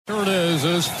Here it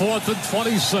is 4th and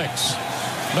 26.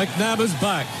 McNabb is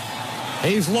back.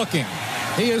 He's looking.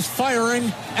 He is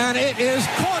firing, and it is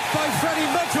caught by Freddie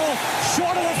Mitchell.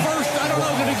 Short of a first. I don't know,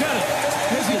 did he get it?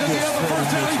 Does he have a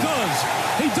first down? He does.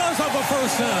 He does have a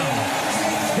first down.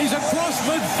 He's across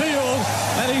midfield,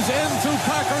 and he's into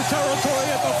Packer territory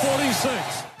at the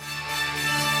 46.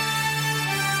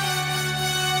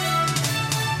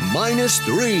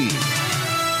 -3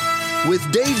 with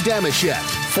Dave Dameshek.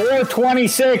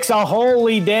 426, a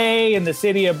holy day in the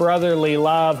city of brotherly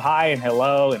love. Hi and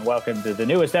hello, and welcome to the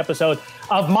newest episode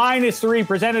of -3,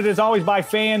 presented as always by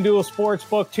FanDuel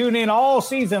Sportsbook. Tune in all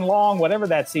season long, whatever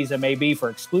that season may be, for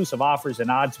exclusive offers and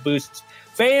odds boosts.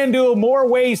 FanDuel, more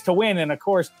ways to win. And of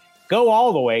course, go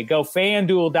all the way. Go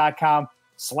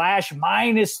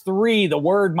FanDuel.com/-3, the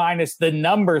word minus the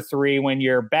number 3 when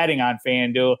you're betting on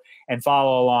FanDuel, and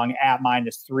follow along at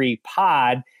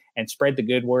 -3pod. And spread the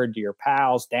good word to your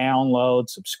pals. Download,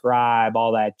 subscribe,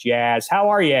 all that jazz. How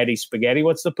are you, Eddie Spaghetti?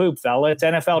 What's the poop, fella? It's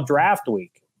NFL draft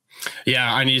week.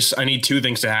 Yeah, I need two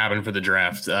things to happen for the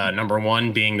draft. Number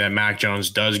one being that Mac Jones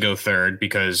does go third,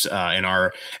 because in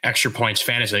our extra points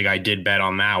fantasy league, I did bet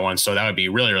on that one. So that would be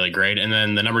really, really great. And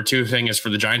then the number two thing is for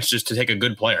the Giants just to take a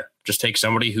good player. Just take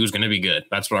somebody who's going to be good.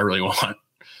 That's what I really want.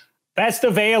 Best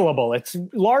available. It's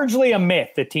largely a myth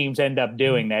that teams end up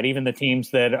doing that. Even the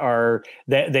teams that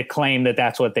claim that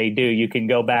that's what they do. You can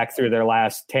go back through their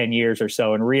last 10 years or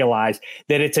so and realize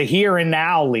that it's a here and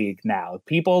now league now.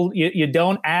 People, you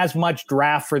don't as much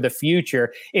draft for the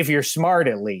future if you're smart,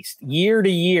 at least year to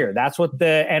year. That's what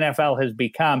the NFL has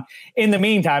become. In the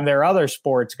meantime, there are other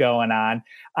sports going on.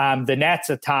 The Nets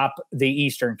atop the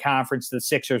Eastern Conference, the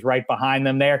Sixers right behind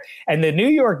them there. And the New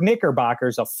York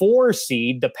Knickerbockers, a 4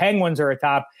 seed. The Penguins are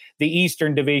atop the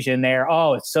Eastern Division there.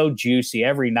 Oh, it's so juicy.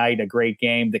 Every night, a great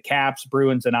game. The Caps,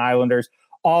 Bruins, and Islanders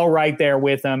all right there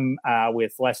with them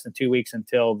with less than 2 weeks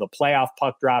until the playoff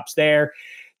puck drops there.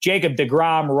 Jacob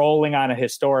deGrom rolling on a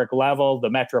historic level. The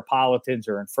Metropolitans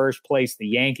are in first place. The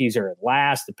Yankees are at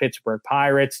last. The Pittsburgh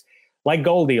Pirates, like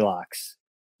Goldilocks,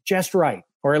 just right,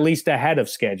 or at least ahead of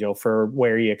schedule for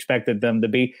where you expected them to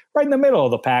be, right in the middle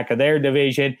of the pack of their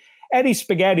division. Eddie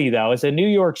Spaghetti, though, as a New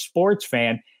York sports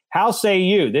fan, how say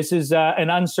you? This is an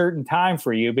uncertain time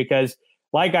for you because,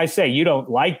 like I say, you don't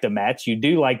like the Mets. You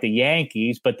do like the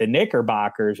Yankees, but the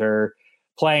Knickerbockers are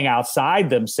playing outside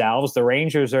themselves. The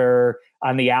Rangers are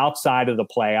on the outside of the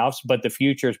playoffs, but the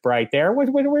future's bright there.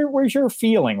 Where's your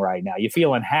feeling right now? You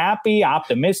feeling happy,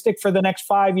 optimistic for the next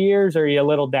 5 years, or are you a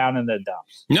little down in the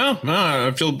dumps? No,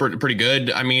 I feel pretty good.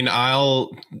 I mean,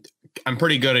 I'm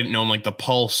pretty good at knowing like the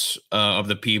pulse of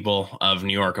the people of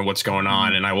New York and what's going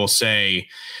on. And I will say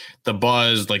the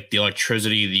buzz, like the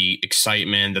electricity, the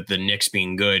excitement that the Knicks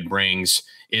being good brings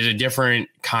is a different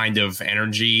kind of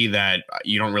energy that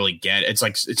you don't really get. It's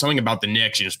something about the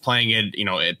Knicks. You're just playing it,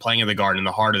 playing in the Garden, in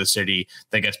the heart of the city,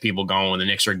 that gets people going. When the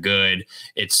Knicks are good,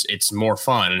 it's more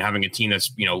fun. And having a team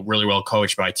that's, really well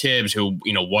coached by Tibbs, who,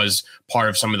 was part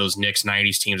of some of those Knicks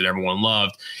 90s teams that everyone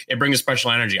loved, it brings a special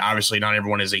energy. Obviously, not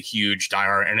everyone is a huge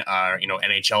diehard,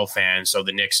 NHL fan. So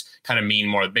the Knicks kind of mean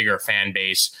more the bigger fan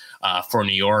base for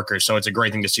New Yorkers. So it's a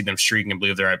great thing to see them streaking. I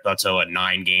believe they're at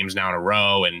 9 games now in a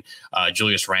row. And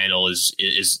Julius Randle is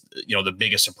the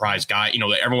biggest surprise guy.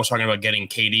 Everyone was talking about getting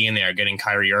KD in there, getting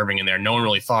Kyrie Irving in there. No one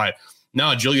really thought,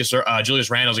 no, Julius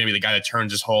Randle is going to be the guy that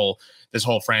turns this whole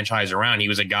franchise around. He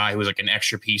was a guy who was like an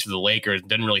extra piece for the Lakers,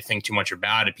 didn't really think too much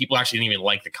about it. People actually didn't even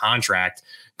like the contract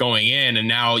going in. And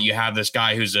now you have this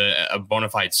guy who's a bona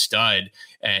fide stud.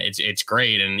 It's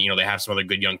great. And, they have some other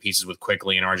good young pieces with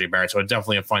Quickly and RJ Barrett. So it's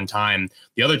definitely a fun time.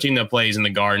 The other team that plays in the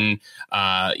Garden,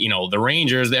 the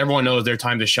Rangers, everyone knows their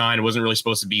time to shine. It wasn't really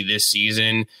supposed to be this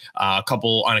season. A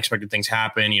couple unexpected things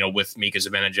happen, with Mika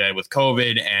Zibanejad with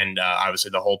COVID and obviously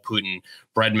the whole Putin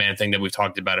Breadman thing that we've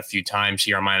talked about a few times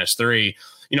here on -3.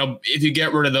 If you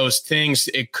get rid of those things,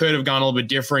 it could have gone a little bit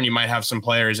different. You might have some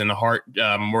players in the Hart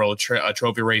Memorial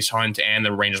Trophy race hunt, and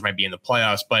the Rangers might be in the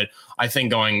playoffs. But I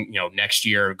think going, next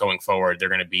year, going forward, they're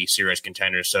going to be serious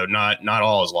contenders. So not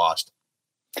all is lost.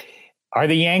 Are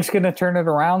the Yanks going to turn it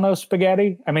around, though,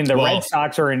 Spaghetti? I mean, the Red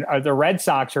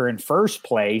Sox are in first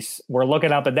place. We're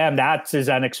looking up at them. That's as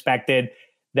unexpected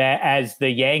as the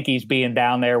Yankees being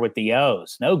down there with the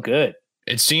O's. No good.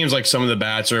 It seems like some of the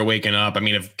bats are waking up. I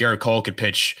mean, if Garrett Cole could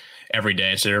pitch every day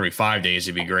instead of every 5 days,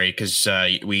 it'd be great, because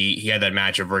he had that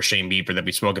matchup versus Shane Bieber that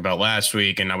we spoke about last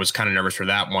week, and I was kind of nervous for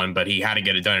that one, but he had to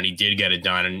get it done, and he did get it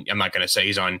done. And I'm not going to say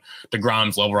he's on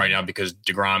DeGrom's level right now, because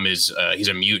DeGrom is he's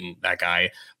a mutant, that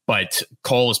guy. But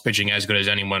Cole is pitching as good as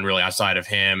anyone really outside of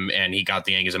him, and he got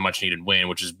the Yankees a much-needed win,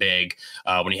 which is big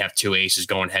when you have two aces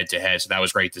going head-to-head. So that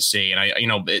was great to see. And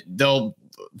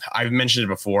I've mentioned it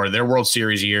before. Their World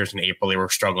Series years in April, they were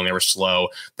struggling. They were slow.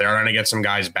 They're trying to get some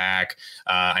guys back.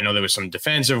 I know there was some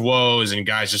defensive woes and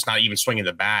guys just not even swinging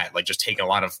the bat, like just taking a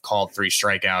lot of called 3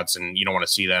 strikeouts, and you don't want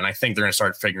to see that. And I think they're going to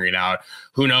start figuring it out.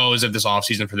 Who knows if this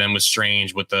offseason for them was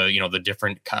strange with the, the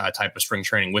different type of spring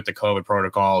training with the COVID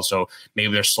protocol. So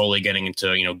maybe they're slowly getting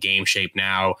into, game shape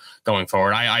now going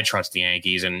forward. I trust the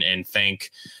Yankees and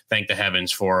thank the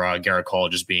heavens for Garrett Cole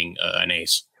just being an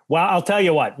ace. Well, I'll tell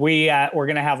you what, we're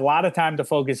going to have a lot of time to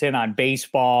focus in on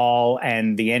baseball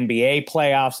and the NBA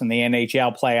playoffs and the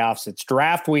NHL playoffs. It's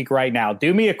draft week right now.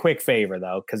 Do me a quick favor,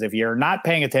 though, because if you're not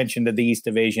paying attention to the East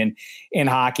Division in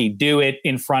hockey, do it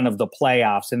in front of the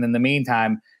playoffs. And in the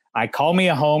meantime, I call me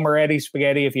a homer, Eddie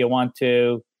Spaghetti, if you want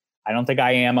to. I don't think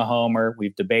I am a homer.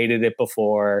 We've debated it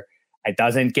before. It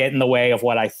doesn't get in the way of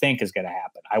what I think is going to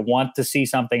happen. I want to see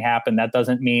something happen. That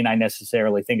doesn't mean I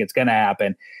necessarily think it's going to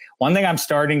happen. One thing I'm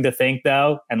starting to think,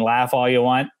 though, and laugh all you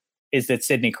want, is that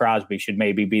Sidney Crosby should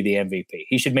maybe be the MVP.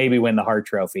 He should maybe win the Hart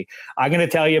Trophy. I'm going to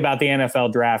tell you about the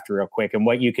NFL draft real quick and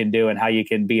what you can do and how you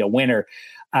can be a winner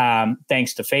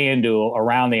thanks to FanDuel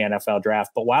around the NFL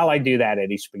draft. But while I do that,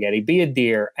 Eddie Spaghetti, be a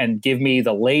dear and give me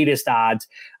the latest odds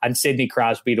on Sidney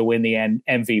Crosby to win the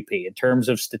MVP. In terms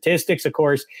of statistics, of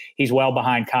course, he's well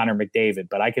behind Connor McDavid,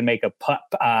 but I can make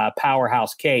a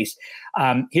powerhouse case.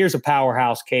 Here's a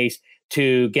powerhouse case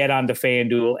to get onto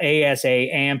FanDuel,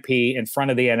 ASAMP in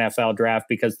front of the NFL draft,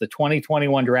 because the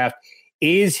 2021 draft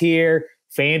is here.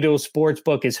 FanDuel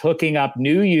Sportsbook is hooking up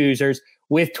new users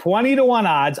with 20-1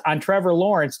 odds on Trevor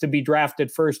Lawrence to be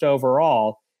drafted first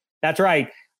overall. That's right.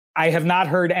 I have not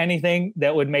heard anything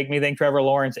that would make me think Trevor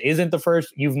Lawrence isn't the first.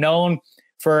 You've known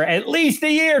for at least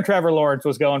a year Trevor Lawrence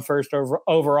was going first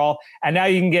overall, and now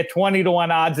you can get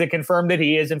 20-1 odds that confirm that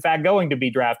he is, in fact, going to be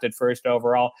drafted first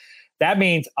overall. That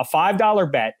means a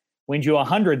 $5 bet wins you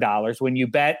 $100 when you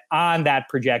bet on that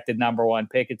projected number 1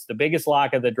 pick. It's the biggest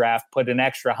lock of the draft. Put an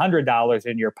extra $100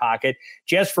 in your pocket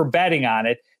just for betting on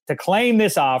it. To claim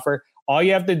this offer, all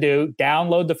you have to do,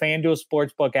 download the FanDuel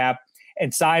Sportsbook app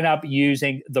and sign up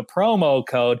using the promo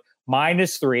code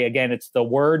 -3. Again, it's the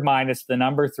word minus the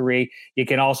number 3. You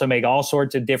can also make all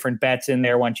sorts of different bets in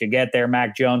there once you get there.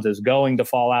 Mac Jones is going to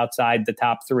fall outside the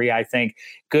top 3, I think.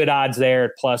 Good odds there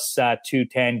at plus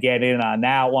 210. Get in on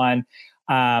that one.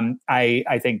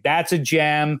 I think that's a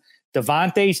gem.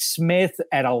 Devontae Smith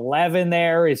at 11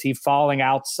 there. Is he falling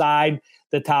outside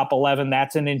the top 11?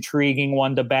 That's an intriguing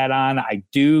one to bet on. I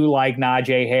do like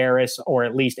Najee Harris, or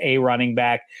at least a running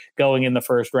back going in the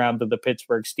first round to the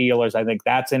Pittsburgh Steelers. I think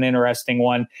that's an interesting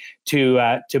one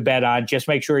to bet on. Just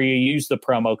make sure you use the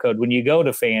promo code when you go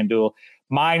to FanDuel.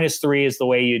 -3 is the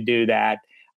way you do that.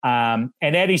 And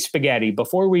Eddie Spaghetti,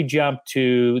 before we jump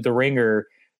to the Ringer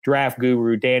draft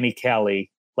guru, Danny Kelly,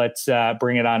 let's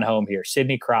bring it on home here.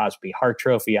 Sidney Crosby, Hart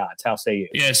Trophy odds. How say you?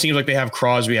 Yeah, it seems like they have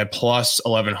Crosby at plus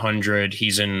 1,100.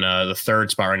 He's in the 3rd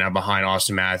spot right now behind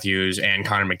Austin Matthews and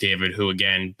Connor McDavid, who,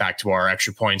 again, back to our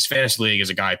extra points fantasy league,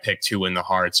 is a guy picked to win the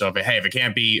Hart. So, if it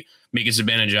can't be Mika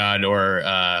Zibanejad or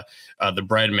the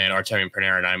Breadman, Artemi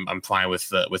Panarin, I'm fine with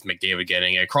McDavid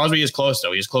getting it. Crosby is close,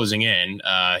 though. He's closing in.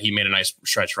 He made a nice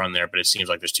stretch run there, but it seems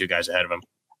like there's 2 guys ahead of him.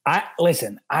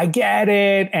 I get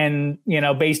it. And,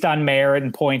 based on merit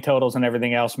and point totals and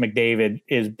everything else, McDavid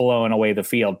is blowing away the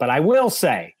field. But I will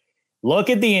say,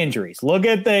 look at the injuries. Look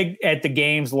at the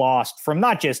games lost from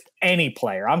not just any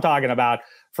player. I'm talking about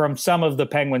from some of the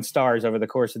Penguin stars over the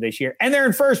course of this year. And they're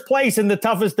in first place in the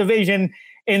toughest division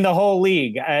in the whole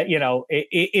league.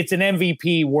 It's an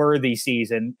MVP worthy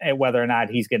season, whether or not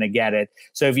he's going to get it.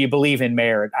 So if you believe in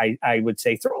merit, I would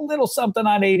say throw a little something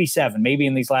on 87. Maybe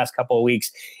in these last couple of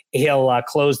weeks, he'll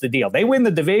close the deal. They win the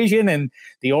division and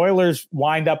the Oilers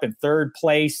wind up in 3rd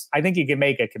place. I think you can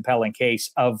make a compelling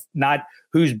case of not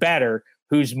who's better,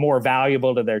 who's more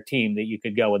valuable to their team, that you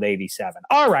could go with 87.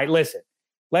 All right, listen.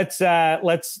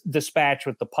 Let's dispatch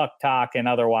with the puck talk and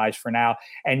otherwise for now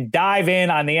and dive in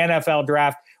on the NFL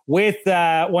draft with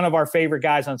one of our favorite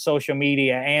guys on social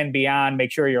media and beyond. Make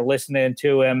sure you're listening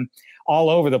to him all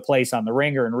over the place on the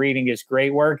Ringer and reading his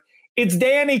great work. It's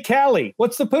Danny Kelly.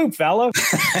 What's the poop, fella?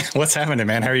 What's happening,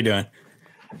 man? How are you doing?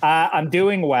 I'm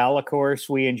doing well. Of course,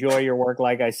 we enjoy your work.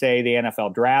 Like I say, the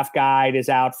NFL Draft Guide is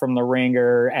out from the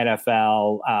Ringer,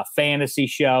 NFL Fantasy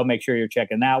Show. Make sure you're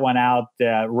checking that one out.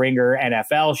 Ringer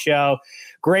NFL Show.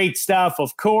 Great stuff,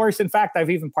 of course. In fact, I've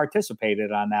even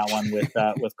participated on that one with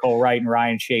Cole Wright and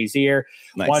Ryan Shazier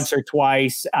once or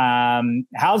twice.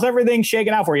 How's everything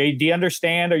shaking out for you? Do you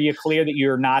understand? Are you clear that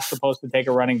you're not supposed to take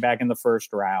a running back in the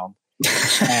first round?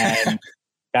 And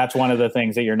That's one of the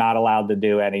things that you're not allowed to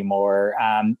do anymore.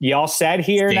 You all set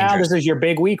here now? This is your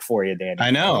big week for you, Danny. I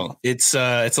know. It's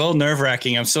a little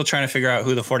nerve-wracking. I'm still trying to figure out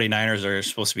who the 49ers are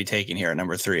supposed to be taking here at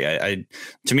number 3.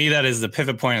 To me, that is the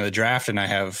pivot point of the draft, and I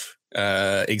have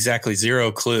exactly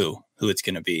zero clue who it's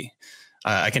going to be.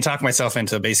 I can talk myself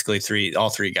into basically all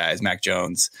three guys: Mac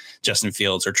Jones, Justin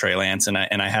Fields, or Trey Lance, and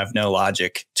I have no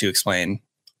logic to explain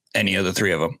any of the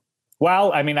three of them.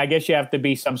 Well, I mean, I guess you have to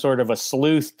be some sort of a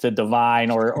sleuth to divine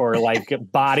or like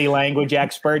body language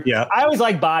expert. Yeah. I always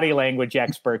like body language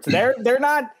experts. They're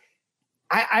not,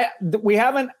 we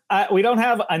don't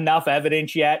have enough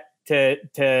evidence yet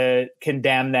to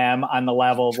condemn them on the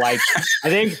level of like, I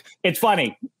think it's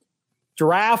funny.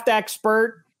 Draft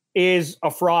expert is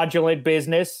a fraudulent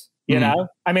business. You know,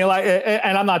 I mean, like,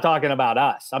 and I'm not talking about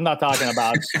us. I'm not talking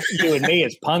about you and me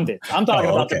as pundits. I'm talking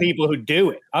about the people who do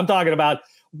it. I'm talking about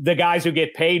the guys who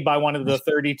get paid by one of the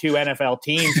 32 NFL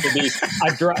teams to be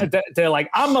to like,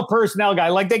 I'm a personnel guy.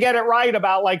 Like, they get it right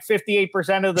about like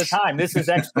 58% of the time. This is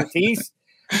expertise.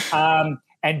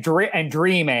 And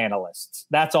dream analysts.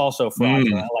 That's also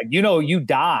fraudulent. Like, you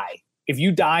die. If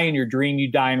you die in your dream,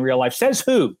 you die in real life. Says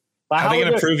who? How are they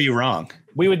going to prove you wrong?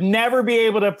 We would never be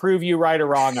able to prove you right or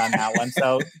wrong on that one.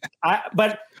 So,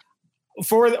 but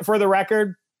for the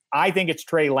record, I think it's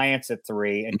Trey Lance at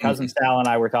 3. And Cousin Sal and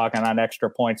I were talking on Extra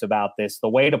Points about this. The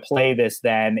way to play this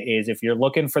then is if you're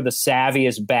looking for the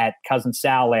savviest bet, Cousin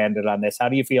Sal landed on this. How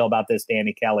do you feel about this,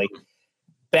 Danny Kelly?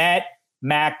 Bet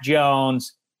Mac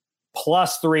Jones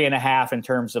plus 3.5 in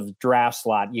terms of draft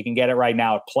slot. You can get it right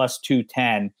now at plus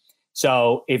 210.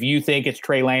 So if you think it's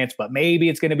Trey Lance, but maybe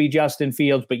it's going to be Justin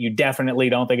Fields, but you definitely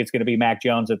don't think it's going to be Mac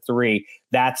Jones at 3,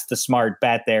 that's the smart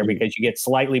bet there because you get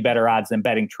slightly better odds than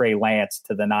betting Trey Lance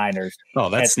to the Niners. Oh,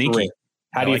 that's sneaky. 3.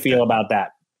 How do you feel about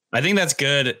that? I think that's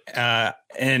good.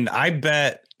 And I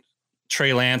bet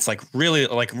Trey Lance, like really,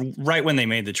 like right when they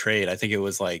made the trade, I think it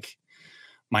was like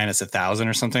minus 1,000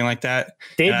 or something like that.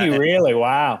 Did you really?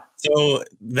 Wow. So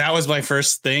that was my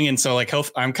first thing. And so like,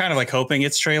 I'm kind of like hoping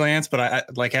it's Trey Lance, but I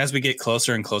like, as we get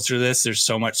closer and closer to this, there's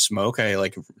so much smoke. I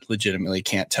like legitimately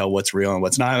can't tell what's real and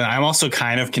what's not. And I'm also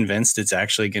kind of convinced it's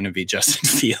actually going to be Justin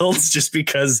Fields just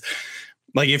because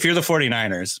like, if you're the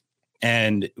 49ers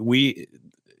and we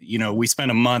spent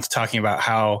a month talking about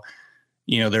how,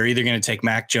 they're either going to take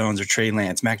Mac Jones or Trey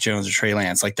Lance.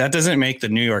 Like that doesn't make the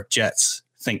New York Jets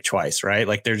think twice, right?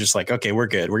 Like they're just like, okay, we're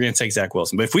good. We're going to take Zach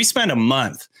Wilson. But if we spend a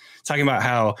month talking about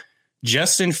how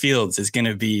Justin Fields is going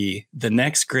to be the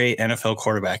next great NFL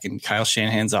quarterback in Kyle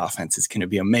Shanahan's offense, it's going to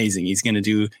be amazing. He's going to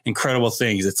do incredible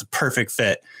things. It's a perfect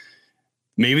fit.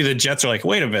 Maybe the Jets are like,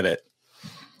 wait a minute.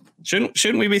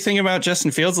 Shouldn't we be thinking about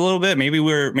Justin Fields a little bit? Maybe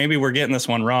we're getting this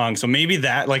one wrong. So maybe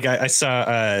that, like I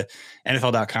saw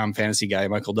NFL.com fantasy guy,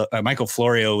 Michael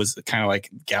Florio was kind of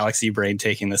like galaxy brain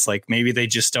taking this. Like maybe they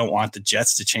just don't want the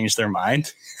Jets to change their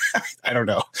mind. I don't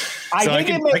know.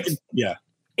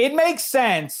 It makes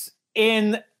sense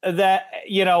in that,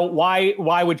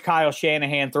 why would Kyle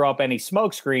Shanahan throw up any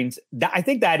smoke screens? I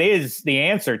think that is the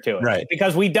answer to it. Right.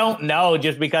 Because we don't know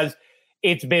just because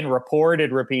it's been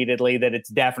reported repeatedly that it's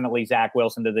definitely Zach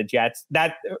Wilson to the Jets.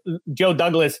 That Joe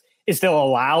Douglas is still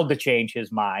allowed to change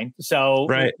his mind. So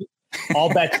right.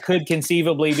 All bets could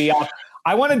conceivably be off.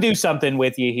 I want to do something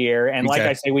with you here. And like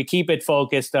I say, we keep it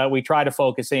focused. We try to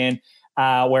focus in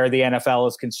where the NFL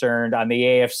is concerned on the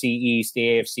AFC East, the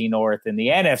AFC North, and the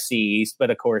NFC East.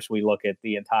 But of course, we look at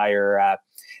the entire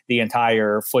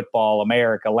football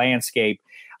America landscape.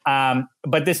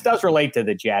 But this does relate to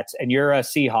the Jets, and you're a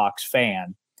Seahawks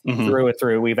fan through and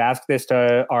through. We've asked this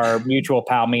to our mutual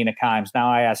pal, Mina Kimes. Now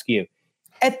I ask you,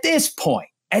 at this point,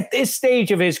 at this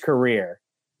stage of his career,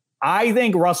 I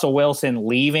think Russell Wilson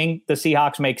leaving the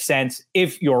Seahawks makes sense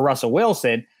if you're Russell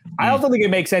Wilson. I also think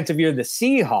it makes sense if you're the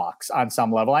Seahawks on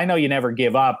some level. I know you never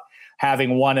give up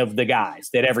having one of the guys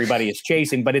that everybody is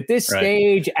chasing, but at this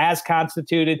stage, as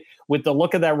constituted, with the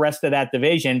look of the rest of that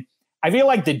division, I feel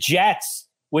like the Jets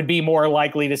would be more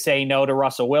likely to say no to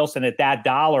Russell Wilson at that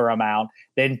dollar amount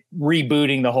than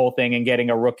rebooting the whole thing and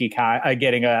getting a rookie,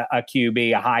 getting a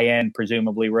QB, a high end,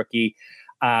 presumably rookie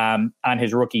on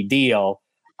his rookie deal.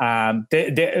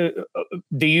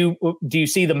 Do you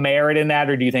see the merit in that,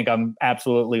 or do you think I'm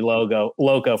absolutely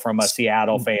loco from a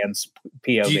Seattle fan's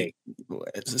POV?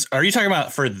 Are you talking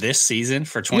about for this season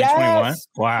for 2021? Yes,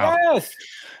 wow. Yes.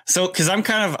 So, because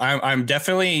I'm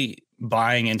definitely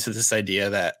buying into this idea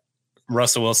that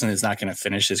Russell Wilson is not going to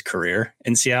finish his career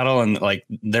in Seattle, and like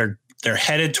they're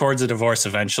headed towards a divorce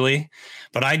eventually,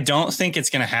 but I don't think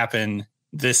it's going to happen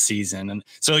this season. And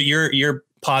so you're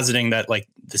positing that like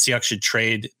the Seahawks should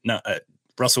trade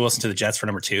Russell Wilson to the Jets for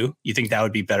number 2. You think that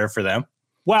would be better for them?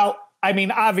 Well, I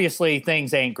mean, obviously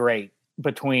things ain't great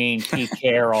between Pete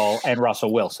Carroll and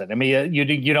Russell Wilson. I mean,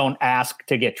 you don't ask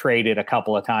to get traded a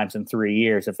couple of times in 3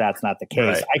 years if that's not the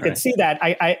case. I could see that.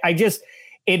 I just,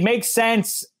 it makes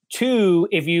sense too,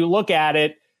 if you look at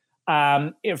it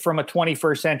from a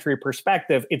 21st century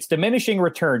perspective, it's diminishing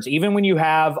returns. Even when you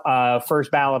have a first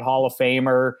ballot Hall of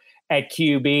Famer at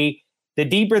QB, the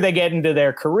deeper they get into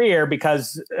their career,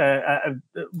 because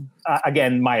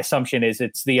again, my assumption is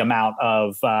it's the amount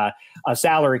of a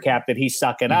salary cap that he's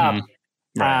sucking up.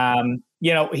 Right.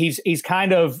 He's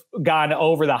kind of gone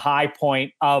over the high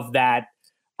point of that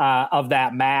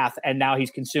math, and now he's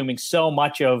consuming so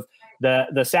much of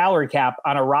the salary cap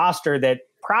on a roster that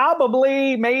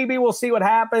probably, maybe we'll see what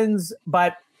happens,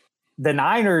 but the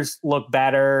Niners look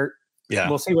better. Yeah.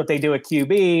 We'll see what they do at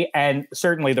QB, and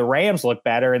certainly the Rams look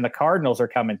better, and the Cardinals are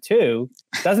coming too.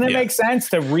 Doesn't it make sense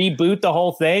to reboot the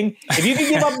whole thing? If you could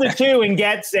give up the two and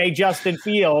get, say, Justin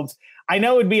Fields, I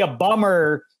know it'd be a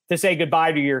bummer to say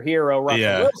goodbye to your hero,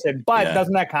 Russell Wilson, but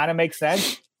doesn't that kind of make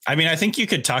sense? I mean, I think you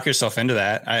could talk yourself into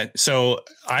that. So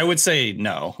I would say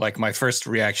no. Like, my first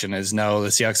reaction is no, the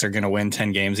Seahawks are going to win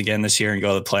 10 games again this year and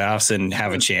go to the playoffs and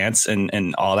have a chance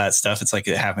and all that stuff. It's like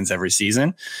it happens every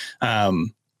season.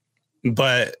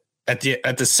 But at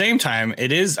the same time,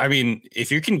 it is, I mean,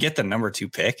 if you can get the number 2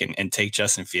 pick and take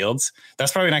Justin Fields,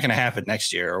 that's probably not going to happen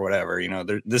next year or whatever. You know,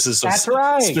 this is a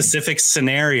specific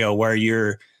scenario where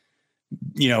you're,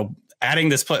 adding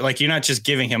this play. Like, you're not just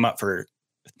giving him up for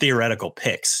theoretical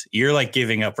picks. You're like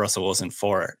giving up Russell Wilson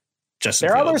for Justin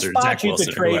Fields or Zach Wilson. There are other spots you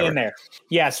could trade in there.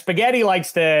 Yeah, Spaghetti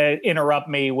likes to interrupt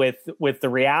me with the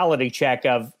reality check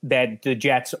of that the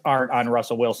Jets aren't on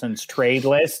Russell Wilson's trade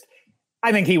list.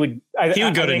 I think he would. He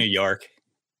would go to New York.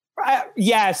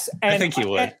 Yes, and I think he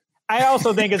would. I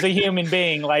also think, as a human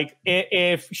being, like,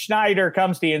 if Schneider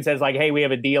comes to you and says, like, "Hey, we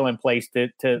have a deal in place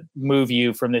to move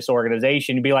you from this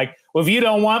organization," you'd be like, "Well, if you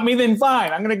don't want me, then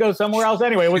fine. I'm going to go somewhere else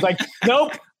anyway." It was like,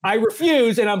 "Nope, I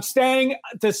refuse, and I'm staying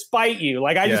to spite you."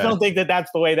 Like, I just don't think that that's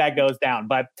the way that goes down.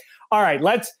 But all right,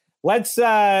 let's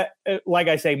like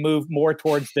I say, move more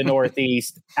towards the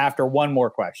Northeast after one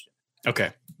more question.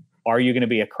 Okay. Are you going to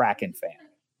be a Kraken fan?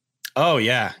 Oh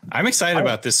yeah, I'm excited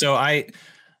about this. So I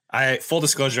full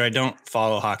disclosure, I don't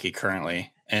follow hockey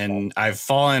currently, and I've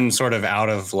fallen sort of out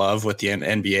of love with the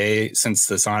NBA since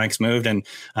the Sonics moved, and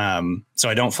so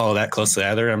I don't follow that closely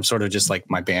either. I'm sort of just like,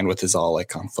 my bandwidth is all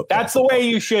like on football. That's the way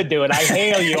you should do it. I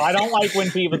hail you. I don't like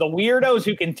when people, the weirdos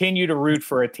who continue to root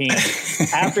for a team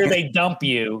after they dump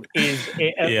you,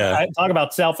 talk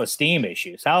about self-esteem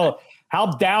issues. How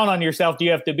down on yourself do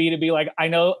you have to be like, I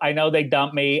know they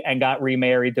dumped me and got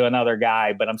remarried to another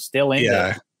guy, but I'm still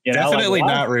into it. Definitely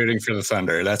not rooting for the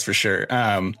Thunder. That's for sure.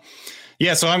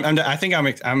 So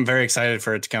I'm very excited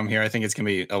for it to come here. I think it's going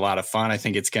to be a lot of fun. I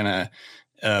think it's going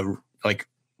to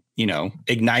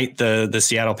ignite the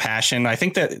Seattle passion. I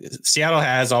think that Seattle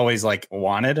has always like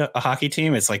wanted a hockey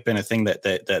team. It's like been a thing that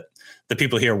the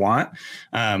people here want.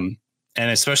 And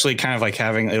especially kind of like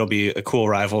it'll be a cool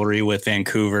rivalry with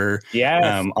Vancouver.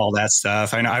 Yeah. All that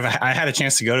stuff. I know I had a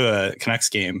chance to go to a Canucks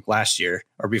game last year,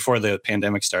 or before the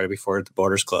pandemic started, before the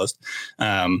borders closed.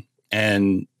 And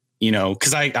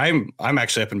cause I'm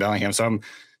actually up in Bellingham, so I'm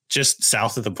just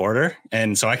south of the border.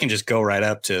 And so I can just go right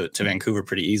up to Vancouver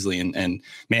pretty easily. And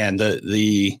man,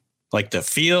 the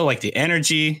feel, like the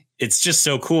energy, it's just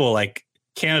so cool. Like,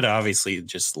 Canada obviously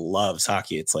just loves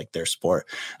hockey. It's like their sport.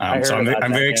 So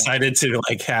I'm very excited to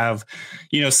like have,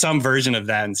 some version of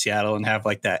that in Seattle and have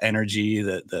like that energy,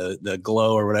 the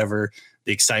glow or whatever,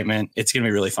 the excitement. It's going to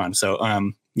be really fun. So,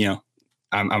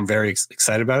 I'm very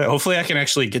excited about it. Hopefully I can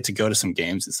actually get to go to some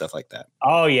games and stuff like that.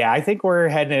 Oh yeah. I think we're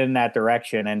heading in that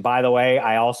direction. And by the way,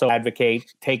 I also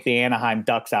advocate take the Anaheim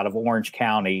Ducks out of Orange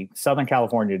County. Southern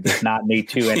California does not need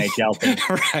 2 NHL teams.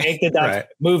 Take the Ducks,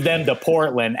 move them to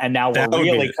Portland. And now we're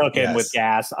really cooking with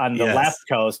gas on the left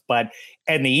coast, but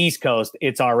in the East Coast,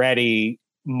 it's already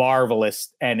marvelous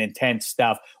and intense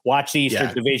stuff. Watch the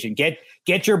Eastern Division.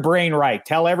 Get your brain right.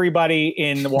 Tell everybody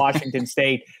in Washington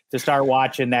State to start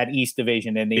watching that East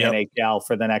Division in the NHL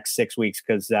for the next 6 weeks,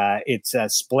 because it's a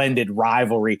splendid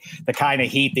rivalry, the kind of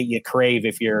heat that you crave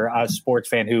if you're a sports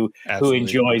fan who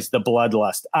enjoys the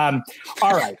bloodlust. All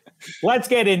right, let's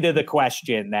get into the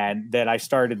question then that I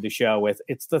started the show with.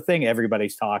 It's the thing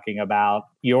everybody's talking about.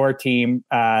 Your team,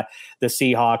 the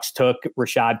Seahawks, took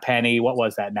Rashad Penny. What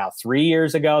was that now? 3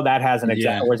 years ago? That hasn't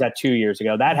exactly, or was that 2 years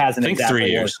ago? That hasn't exactly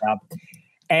 3 years. Worked out.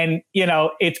 And,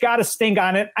 it's got a stink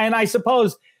on it. And I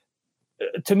suppose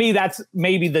to me, that's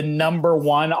maybe the number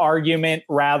one argument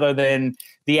rather than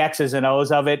the X's and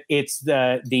O's of it. It's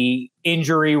the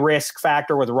injury risk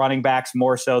factor with running backs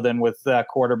more so than with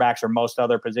quarterbacks or most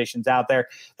other positions out there.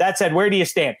 That said, where do you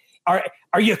stand? Are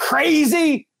you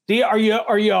crazy? Are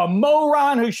you a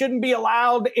moron who shouldn't be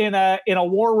allowed in a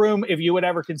war room if you would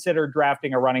ever consider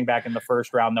drafting a running back in the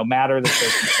first round, no matter the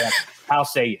circumstance? How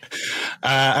say you?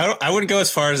 I wouldn't go as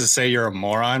far as to say you're a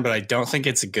moron, but I don't think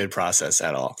it's a good process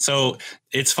at all. So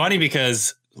it's funny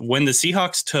because when the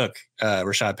Seahawks took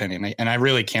Rashad Penny, and I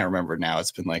really can't remember now,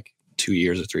 it's been like 2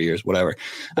 years or 3 years, whatever.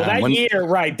 Well, that year,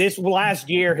 right. This last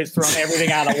year has thrown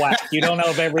everything out of whack. You don't know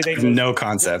if everything was no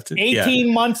concept.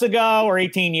 18 months ago or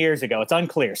 18 years ago. It's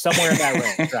unclear. Somewhere in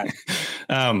that range. Right.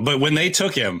 But when they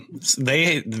took him,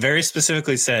 they very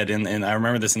specifically said, and I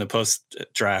remember this in the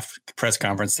post-draft press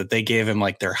conference, that they gave him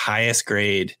like their highest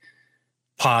grade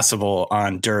possible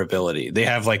on durability. They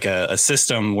have like a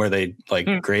system where they like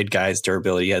grade guys'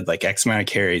 durability. He had like X amount of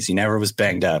carries. He never was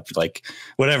banged up, like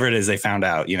whatever it is they found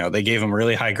out, they gave him a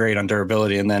really high grade on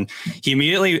durability. And then he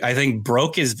immediately, I think,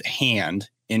 broke his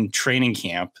hand in training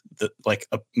camp,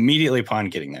 immediately upon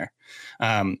getting there.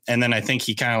 And then I think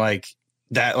he kind of like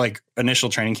that, like initial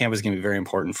training camp is going to be very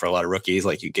important for a lot of rookies.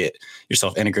 Like you get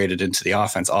yourself integrated into the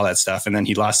offense, all that stuff. And then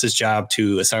he lost his job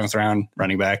to a 7th round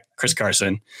running back, Chris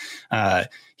Carson.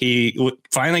 He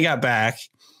finally got back,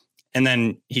 and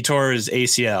then he tore his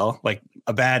ACL, like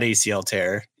a bad ACL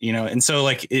tear, and so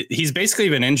like he's basically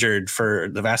been injured for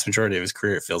the vast majority of his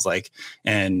career, it feels like.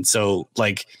 And so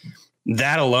like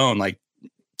that alone, like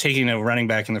taking a running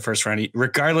back in the first round,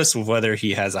 regardless of whether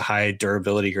he has a high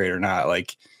durability grade or not,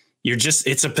 like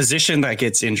it's a position that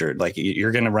gets injured. Like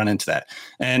you're going to run into that.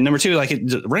 And number two, like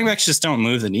running backs just don't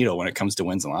move the needle when it comes to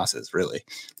wins and losses, really.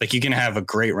 Like you can have a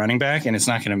great running back and it's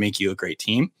not going to make you a great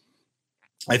team.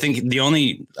 I think the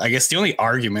only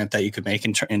argument that you could make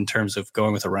in terms of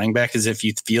going with a running back is if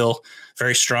you feel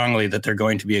very strongly that they're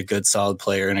going to be a good, solid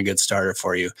player and a good starter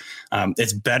for you.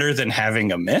 It's better than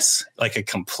having a miss, like a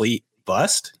complete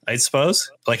bust, I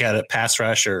suppose, like at a pass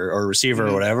rush or receiver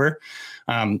or whatever.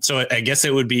 So I guess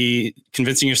it would be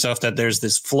convincing yourself that there's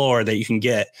this floor that you can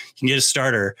get a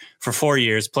starter for 4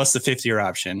 years plus the 5th-year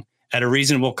option at a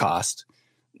reasonable cost.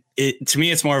 To me,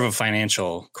 it's more of a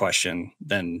financial question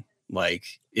than like,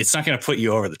 it's not going to put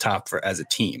you over the top as a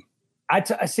team.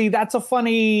 I see. It's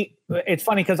funny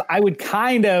because I would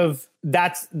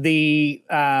that's the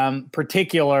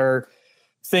particular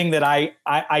thing that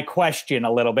I question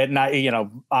a little bit.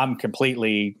 And I'm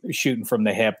completely shooting from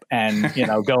the hip and,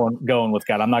 going with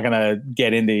God. I'm not going to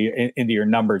get into your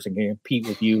numbers and compete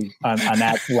with you on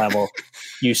that level,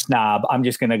 you snob. I'm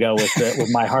just going to go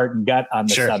with my heart and gut on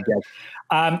the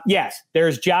subject. Yes,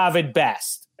 there's Javid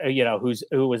Best,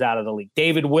 who was out of the league.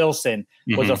 David Wilson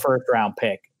was a 1st round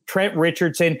pick. Trent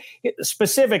Richardson,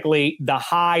 specifically the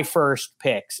high first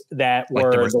picks that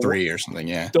were there were 3 or something.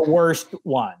 Yeah. The worst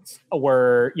ones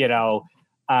were,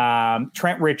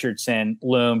 Trent Richardson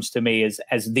looms to me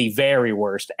as the very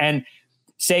worst. And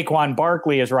Saquon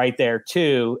Barkley is right there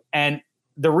too. And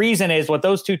the reason is what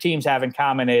those two teams have in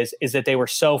common is that they were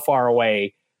so far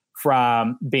away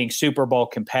from being Super Bowl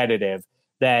competitive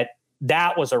that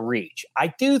was a reach. I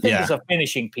do think it's a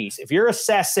finishing piece. If you're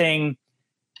assessing,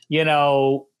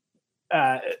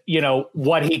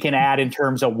 what he can add in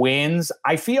terms of wins,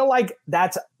 I feel like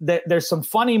there's some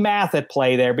funny math at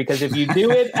play there, because if you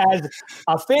do it as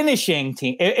a finishing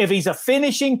team, if he's a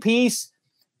finishing piece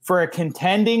for a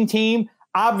contending team,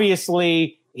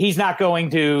 obviously he's not going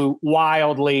to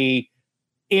wildly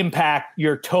impact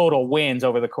your total wins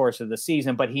over the course of the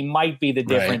season, but he might be the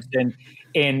difference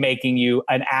in making you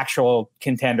an actual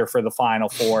contender for the Final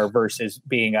Four versus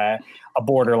being a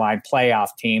borderline playoff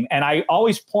team. And I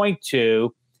always point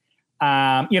to,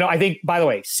 I think, by the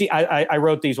way, I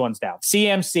wrote these ones down.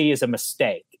 CMC is a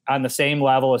mistake on the same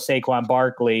level as Saquon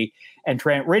Barkley and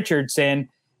Trent Richardson.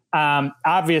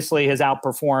 Obviously has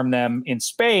outperformed them in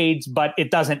spades, but it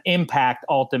doesn't impact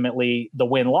ultimately the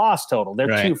win-loss total.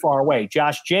 They're too far away.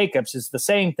 Josh Jacobs is the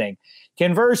same thing.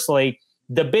 Conversely,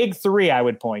 the big three I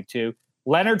would point to,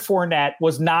 Leonard Fournette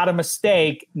was not a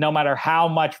mistake, no matter how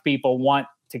much people want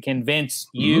to convince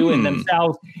you and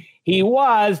themselves he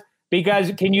was,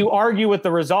 because can you argue with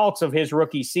the results of his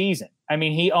rookie season? I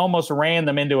mean, he almost ran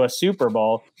them into a Super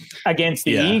Bowl against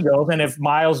the Eagles. And if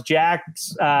Miles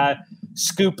Jack's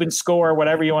scoop and score,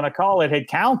 whatever you want to call it, had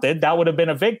counted, that would have been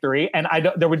a victory. And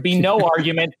there would be no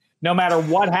argument, no matter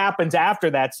what happens after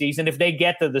that season. If they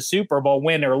get to the Super Bowl,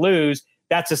 win or lose,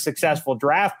 that's a successful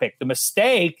draft pick. The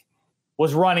mistake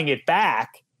was running it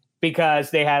back, because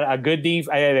they had a good they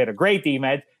had a great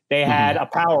defense. They had a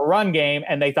power run game,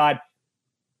 and they thought,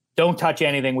 don't touch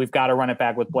anything. We've got to run it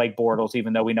back with Blake Bortles,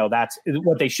 even though we know that's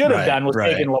what they should have done was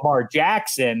taken Lamar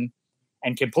Jackson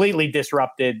and completely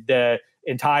disrupted the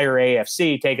entire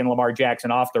AFC, taking Lamar Jackson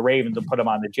off the Ravens and put him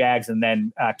on the Jags, and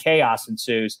then chaos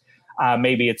ensues.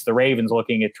 Maybe it's the Ravens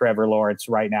looking at Trevor Lawrence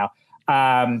right now.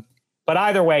 But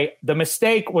either way, the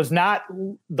mistake was not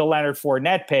the Leonard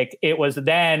Fournette pick. It was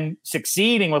then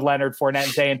succeeding with Leonard Fournette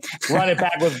and saying, run it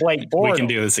back with Blake Bortles. We can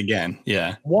do this again.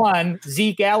 Yeah. 1,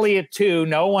 Zeke Elliott. 2,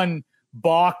 no one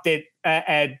balked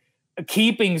at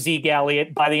keeping Zeke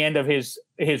Elliott by the end of his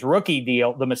rookie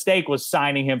deal. The mistake was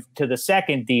signing him to the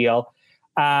second deal.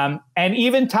 And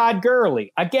even Todd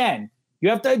Gurley, again, you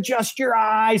have to adjust your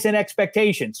eyes and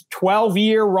expectations.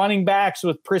 12-year running backs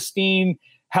with pristine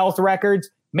health records.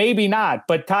 Maybe not,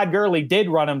 but Todd Gurley did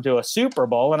run him to a Super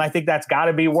Bowl, and I think that's got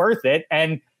to be worth it.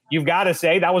 And you've got to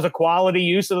say that was a quality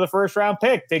use of the first-round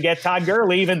pick to get Todd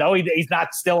Gurley, even though he's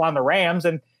not still on the Rams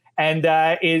and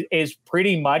is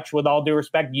pretty much, with all due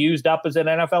respect, used up as an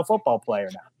NFL football player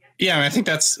now. Yeah, I think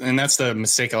that's the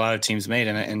mistake a lot of teams made,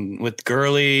 and with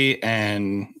Gurley,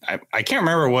 and I can't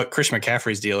remember what Chris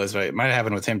McCaffrey's deal is, but it might have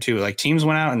happened with him too. Like teams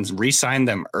went out and re-signed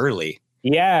them early.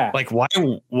 Yeah. Like, why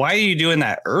are you doing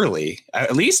that early?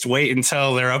 At least wait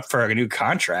until they're up for a new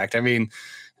contract. I mean,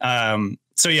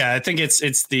 so yeah, I think it's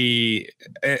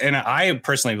and I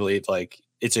personally believe like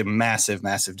it's a massive,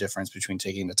 massive difference between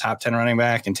taking the top 10 running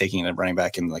back and taking a running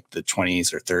back in like the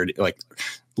 20s or 30, like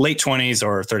late 20s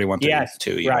or 31,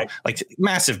 32, yes, right. Know? Like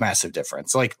massive, massive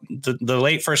difference. Like the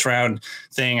late first round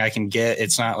thing I can get,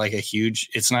 it's not like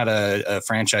it's not a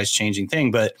franchise changing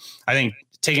thing, but I think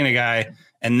taking a guy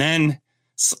and then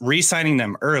re-signing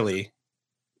them early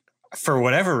for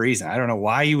whatever reason, I don't know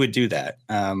why you would do that.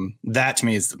 That to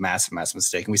me is the massive, massive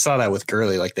mistake. And we saw that with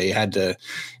Gurley. Like they had to,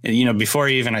 before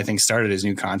he even, I think, started his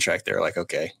new contract, they're like,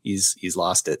 okay, he's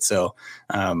lost it. So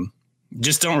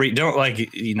just don't like,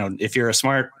 if you're a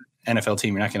smart NFL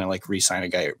team, you're not going to like re-sign a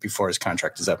guy before his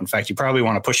contract is up. In fact, you probably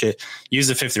want to push it, use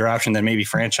the 5th year option, then maybe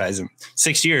franchise him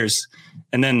 6 years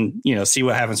and then, see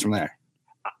what happens from there.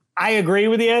 I agree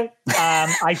with you.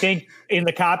 I think in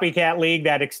the copycat league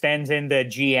that extends into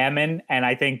GMing, and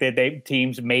I think that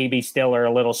teams maybe still are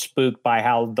a little spooked by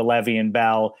how the Le'Veon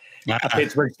Bell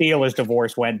Pittsburgh Steelers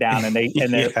divorce went down, and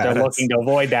they're looking to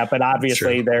avoid that. But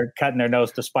obviously, they're cutting their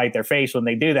nose to spite their face when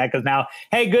they do that. Because now,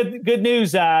 hey, good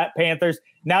news, Panthers.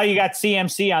 Now you got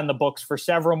CMC on the books for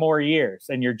several more years,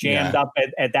 and you're jammed up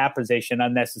at that position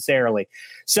unnecessarily.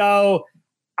 So.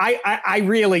 I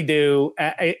really do.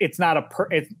 It's not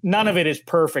none of it is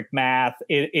perfect math.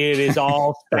 It is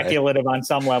all speculative on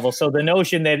some level. So the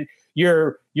notion that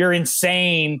you're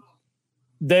insane,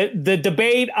 the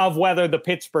debate of whether the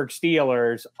Pittsburgh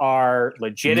Steelers are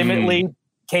legitimately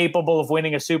capable of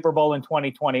winning a Super Bowl in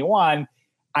 2021,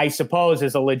 I suppose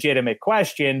is a legitimate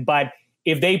question. But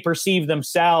if they perceive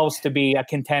themselves to be a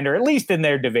contender, at least in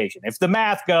their division, if the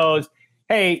math goes,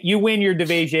 hey, you win your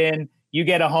division, you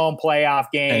get a home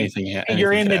playoff game, and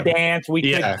you're in the dance. We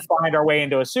could find our way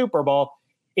into a Super Bowl.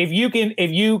 If you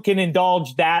can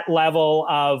indulge that level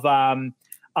of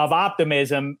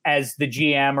optimism as the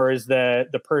GM or as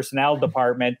the personnel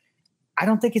department, I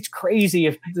don't think it's crazy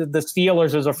if the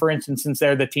Steelers, for instance, since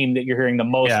they're the team that you're hearing the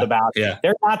most about,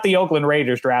 they're not the Oakland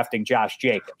Raiders drafting Josh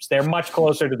Jacobs. They're much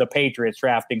closer to the Patriots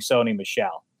drafting Sony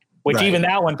Michel, which even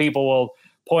that one people will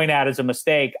point out as a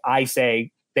mistake. I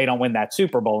say, they don't win that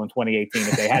Super Bowl in 2018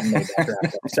 if they hadn't made that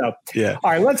draft. So,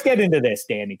 all right, let's get into this,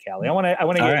 Danny Kelly. I want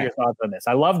to get your thoughts on this.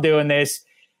 I love doing this.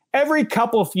 Every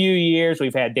few years,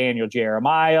 we've had Daniel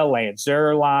Jeremiah, Lance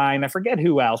Zierlein, I forget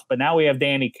who else, but now we have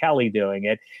Danny Kelly doing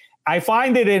it. I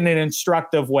find it in an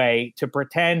instructive way to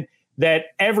pretend that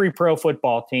every pro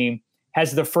football team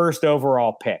has the first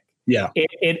overall pick. Yeah,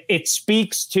 it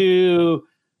speaks to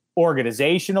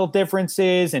organizational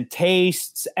differences and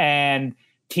tastes and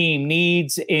team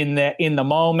needs in the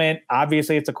moment.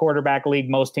 Obviously, it's a quarterback league.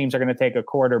 Most teams are going to take a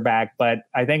quarterback, but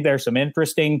I think there's some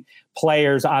interesting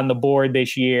players on the board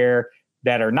this year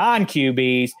that are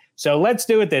non-QBs. So let's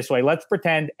do it this way. Let's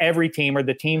pretend every team, or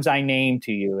the teams I named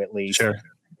to you at least,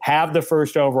 have the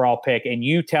first overall pick, and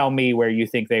you tell me where you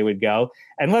think they would go.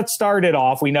 And let's start it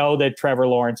off. We know that Trevor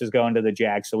Lawrence is going to the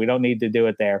Jags, so we don't need to do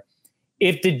it there.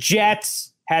 If the Jets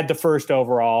had the first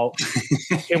overall,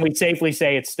 can we safely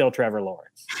say it's still Trevor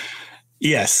Lawrence?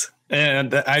 Yes.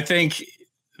 And I think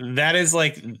that is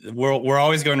like, we're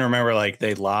always going to remember, like,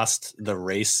 they lost the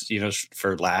race,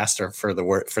 for last or for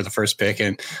the first pick.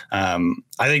 And I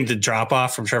think the drop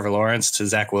off from Trevor Lawrence to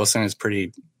Zach Wilson is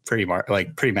pretty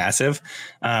massive.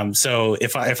 So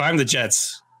if I'm the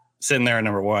Jets, sitting there at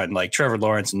number one. Like Trevor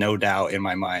Lawrence, no doubt in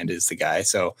my mind, is the guy.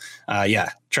 So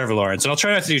Trevor Lawrence. And I'll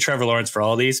try not to do Trevor Lawrence for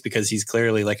all these because he's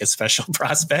clearly like a special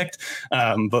prospect.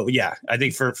 But yeah, I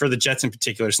think for the Jets in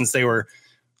particular, since they were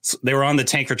on the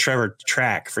tank for Trevor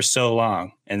track for so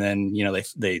long, and then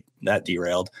they that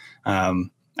derailed.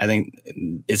 I think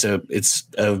it's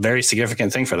a very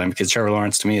significant thing for them because Trevor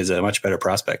Lawrence to me is a much better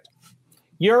prospect.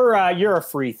 You're a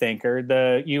free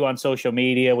thinker. You on social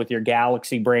media with your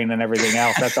galaxy brain and everything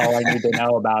else. That's all I need to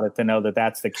know about it to know that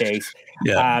that's the case.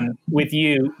 Yeah. With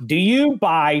you, do you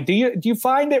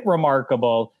find it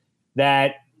remarkable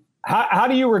that how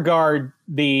do you regard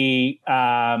the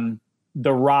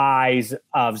rise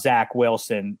of Zach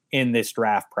Wilson in this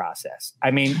draft process? I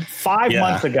mean, 5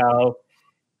 months ago,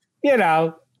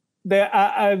 a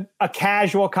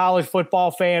casual college football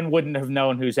fan wouldn't have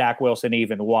known who Zach Wilson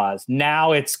even was.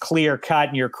 Now it's clear cut,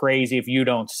 and you're crazy if you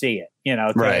don't see it.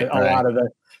 A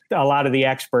lot of the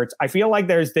experts. I feel like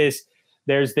there's this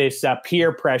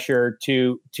peer pressure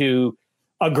to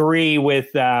agree with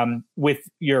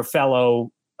your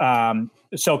fellow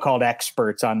so-called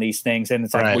experts on these things, and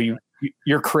it's like, well,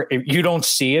 you don't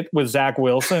see it with Zach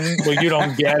Wilson. Well, you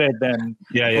don't get it then,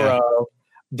 bro.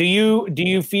 Do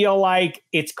you feel like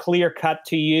it's clear cut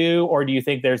to you, or do you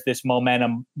think there's this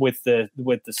momentum with the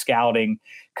scouting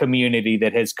community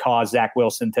that has caused Zach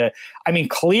Wilson to,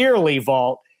 clearly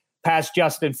vault past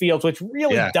Justin Fields, which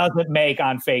really doesn't make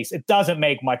on face. It doesn't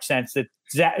make much sense that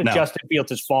Justin Fields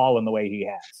has fallen the way he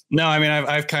has. No,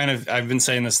 I've been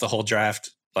saying this the whole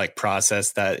draft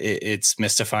process that it's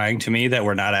mystifying to me that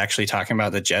we're not actually talking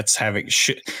about the Jets we're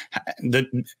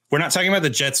not talking about the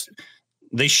Jets.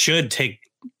 They should take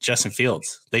Justin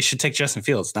Fields. They should take Justin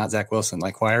Fields, not Zach Wilson.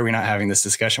 Like, why are we not having this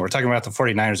discussion? We're talking about the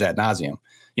 49ers ad nauseum,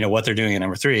 what they're doing at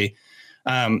number 3.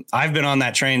 I've been on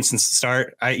that train since the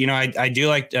start. I do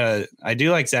like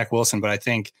Zach Wilson, but I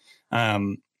think,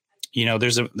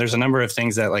 there's a number of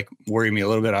things that like worry me a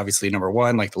little bit. Obviously, number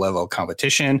one, like the level of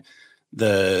competition,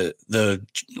 the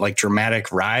like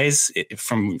dramatic rise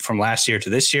from last year to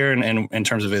this year, and in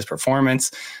terms of his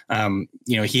performance.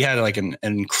 He had like an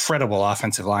incredible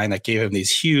offensive line that gave him these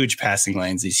huge passing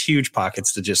lanes, these huge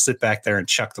pockets to just sit back there and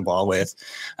chuck the ball with.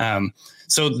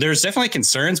 So there's definitely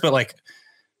concerns, but like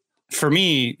for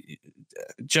me,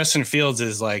 Justin Fields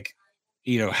is like,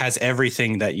 has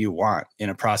everything that you want in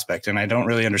a prospect. And I don't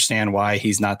really understand why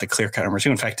he's not the clear cut number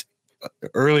 2. In fact,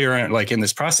 earlier, like in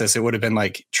this process, it would have been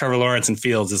like Trevor Lawrence and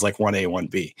Fields is like 1A,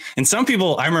 1B. And some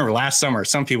people, I remember last summer,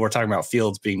 some people were talking about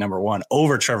Fields being number 1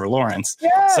 over Trevor Lawrence.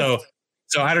 Yes.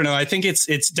 So I don't know. I think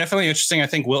it's definitely interesting. I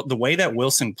think the way that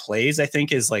Wilson plays, I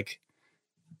think is like,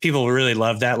 people really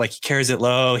love that. Like he carries it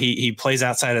low. He plays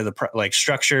outside of the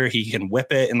structure. He can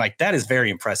whip it. And like, that is very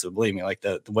impressive. Believe me, like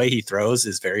the way he throws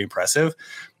is very impressive.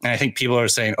 And I think people are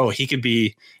saying, oh, he could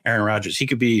be Aaron Rodgers. He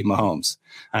could be Mahomes.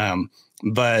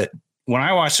 But when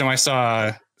I watched him, I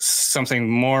saw something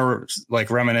more like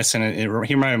reminiscent.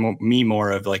 He reminded me more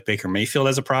of like Baker Mayfield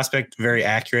as a prospect, very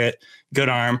accurate, good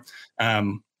arm,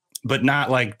 but not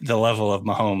like the level of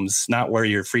Mahomes, not where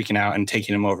you're freaking out and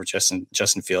taking him over Justin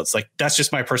Fields. Like, that's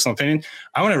just my personal opinion.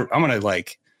 I want to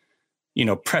like,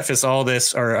 preface all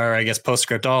this, or I guess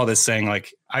postscript all this, saying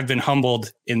like, I've been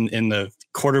humbled in the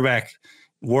quarterback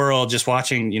world, just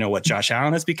watching, what Josh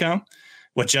Allen has become,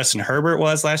 what Justin Herbert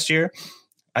was last year.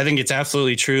 I think it's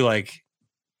absolutely true. Like,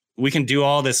 we can do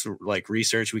all this like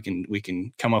research. We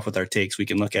can come up with our takes. We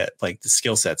can look at like the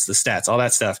skill sets, the stats, all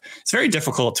that stuff. It's very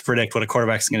difficult to predict what a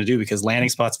quarterback is going to do because landing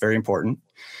spot's very important.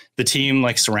 The team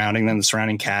like surrounding them, the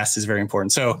surrounding cast is very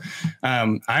important. So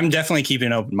I'm definitely keeping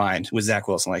an open mind with Zach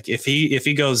Wilson. Like if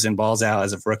he goes and balls out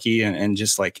as a rookie and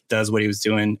just like does what he was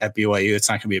doing at BYU, it's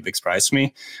not going to be a big surprise to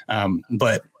me.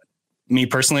 But me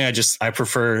personally, I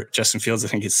prefer Justin Fields. I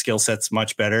think his skill set's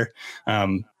much better.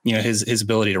 His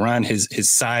ability to run, his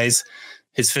size,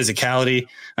 his physicality.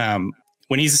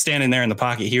 When he's standing there in the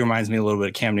pocket, he reminds me a little bit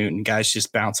of Cam Newton. Guys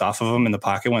just bounce off of him in the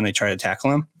pocket when they try to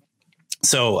tackle him.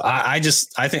 So I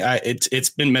think it's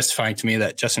been mystifying to me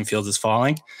that Justin Fields is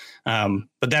falling.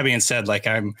 But that being said, like,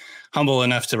 I'm humble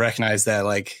enough to recognize that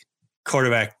like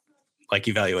quarterback like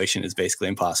evaluation is basically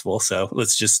impossible. So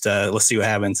let's see what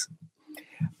happens.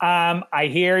 I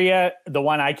hear you. The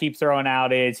one I keep throwing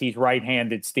out is he's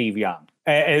right-handed Steve Young.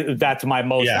 That's my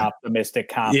most optimistic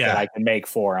comp that I can make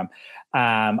for him.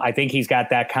 I think he's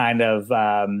got that kind of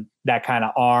arm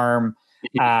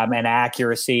and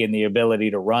accuracy and the ability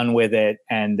to run with it.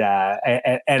 And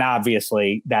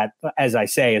obviously that, as I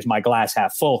say, is my glass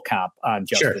half full comp on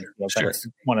Justin Fields. That's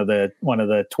one of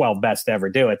the 12 best to ever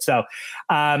do it. So,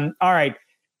 all right.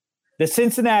 The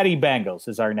Cincinnati Bengals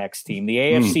is our next team, the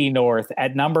AFC North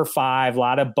at number 5. A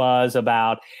lot of buzz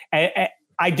about.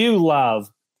 I do love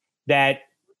that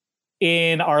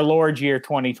in our Lord's year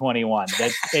 2021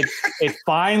 that it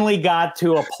finally got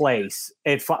to a place.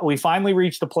 We finally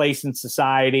reached a place in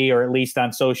society, or at least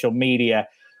on social media,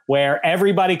 where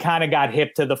everybody kind of got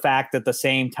hip to the fact at the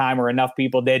same time, or enough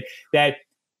people did, that,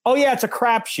 oh yeah, it's a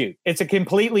crapshoot. It's a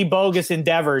completely bogus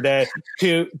endeavor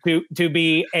to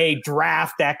be a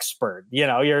draft expert. You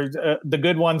know, you're the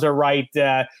good ones are right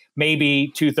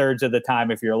maybe 2/3 of the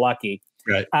time if you're lucky.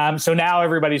 Right. So now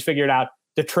everybody's figured out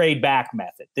the trade back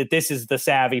method, that this is the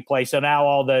savvy play. So now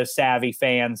all the savvy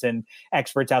fans and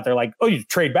experts out there like, oh, you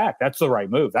trade back. That's the right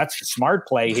move. That's the smart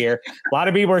play here. A lot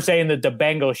of people are saying that the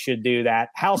Bengals should do that.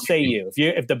 How say you?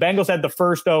 If the Bengals had the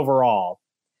 1st overall,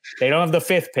 they don't have the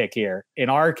 5th pick here. In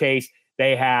our case,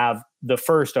 they have the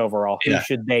 1st overall. Who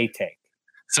should they take?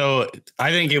 So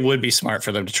I think it would be smart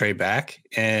for them to trade back,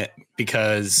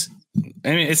 because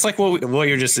I mean, it's like what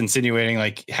you're just insinuating,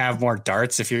 like have more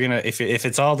darts. If you're going to, if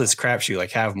it's all this crapshoot,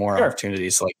 like have more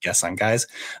opportunities to like guess on guys.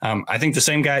 I think the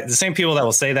same people that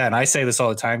will say that, and I say this all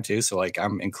the time too. So like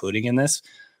I'm including in this.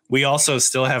 We also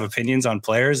still have opinions on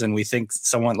players, and we think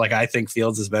someone like, I think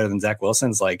Fields is better than Zach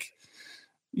Wilson's. Like,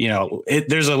 you know,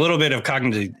 there's a little bit of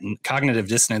cognitive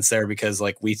dissonance there, because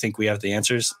like we think we have the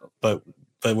answers, but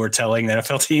we're telling the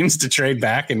NFL teams to trade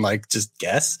back and like just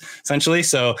guess essentially.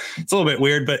 So it's a little bit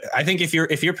weird, but I think if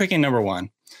you're picking number 1,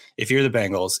 if you're the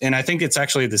Bengals, and I think it's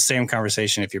actually the same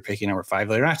conversation if you're picking number 5,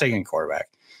 they're not taking a quarterback.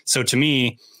 So to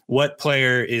me, what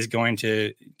player is going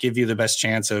to give you the best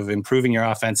chance of improving your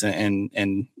offense and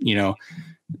you know,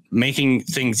 making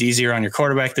things easier on your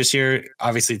quarterback this year?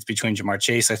 Obviously it's between Jamar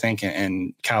Chase, I think,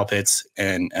 and Kyle Pitts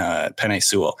and Penei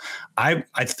Sewell. I've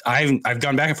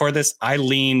gone back and forth this. I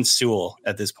lean Sewell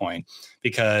at this point,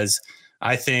 because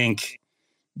I think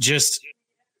just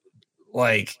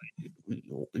like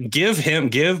give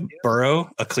Burrow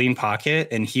a clean pocket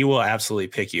and he will absolutely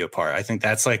pick you apart. I think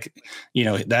that's like, you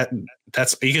know,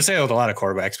 that's, you can say that with a lot of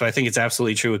quarterbacks, but I think it's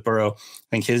absolutely true with Burrow. I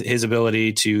think his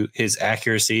ability to his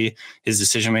accuracy, his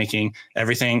decision-making,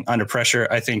 everything under pressure.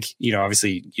 I think, you know,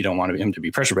 obviously you don't want him to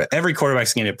be pressured, but every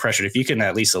quarterback's going to get pressured. If you can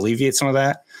at least alleviate some of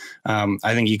that,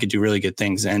 I think you could do really good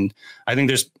things. And I think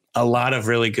there's a lot of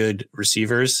really good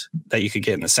receivers that you could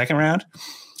get in the 2nd round.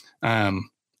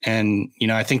 And, you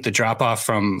know, I think the drop off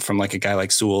from like a guy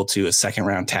like Sewell to a 2nd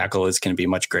round tackle is going to be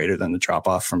much greater than the drop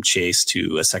off from Chase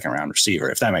to a 2nd round receiver,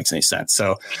 if that makes any sense.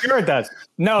 So sure it does.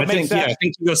 No, it makes sense. Yeah, I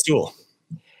think you go Sewell.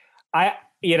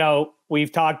 You know,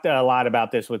 we've talked a lot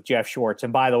about this with Jeff Schwartz.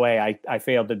 And by the way, I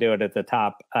failed to do it at the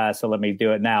top. So let me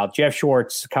do it now. Jeff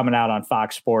Schwartz coming out on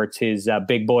Fox Sports, his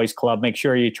Big Boys Club. Make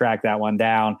sure you track that one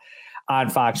down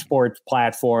on Fox Sports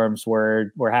platforms.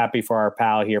 We're happy for our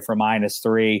pal here for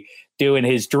 -3 doing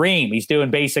his dream. He's doing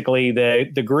basically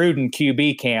the Gruden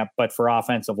QB camp, but for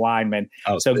offensive linemen.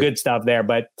 So good stuff there.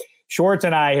 But Schwartz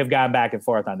and I have gone back and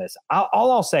forth on this.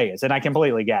 All I'll say is, and I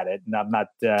completely get it, and I'm not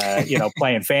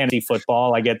playing fantasy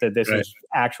football. I get that this is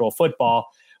actual football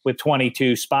with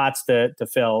 22 spots to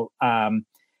fill.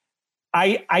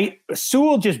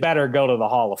 Sewell just better go to the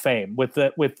Hall of Fame with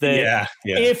the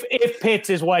if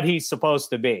Pitts is what he's supposed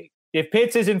to be. If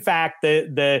Pitts is in fact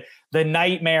the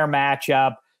nightmare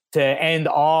matchup to end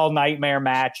all nightmare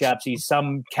matchups, he's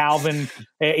some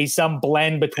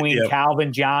blend between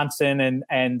Calvin Johnson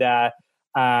and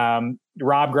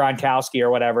Rob Gronkowski or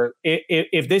whatever.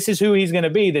 If this is who he's going to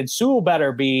be, then Sewell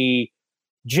better be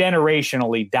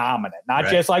generationally dominant, not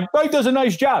just like, he does a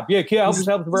nice job. Yeah, helps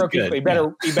Burrow. He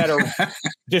better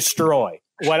destroy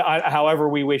however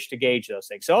we wish to gauge those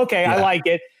things. So, okay, I like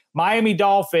it. Miami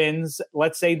Dolphins,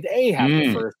 let's say they have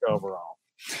the 1st overall.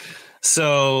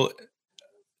 So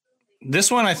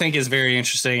this one I think is very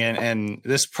interesting, and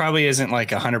this probably isn't like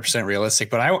 100% realistic,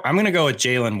 but I'm going to go with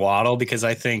Jalen Waddle, because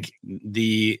I think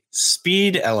the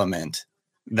speed element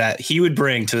that he would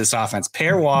bring to this offense,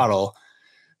 pair Waddle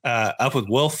up with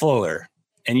Will Fuller,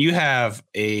 and you have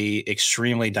a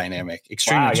extremely dynamic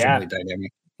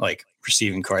like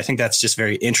receiving core. I think that's just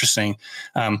very interesting.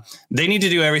 They need to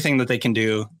do everything that they can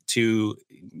do to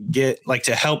get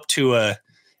to help Tua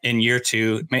in year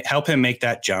 2, help him make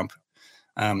that jump.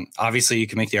 Obviously you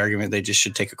can make the argument they just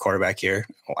should take a quarterback here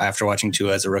after watching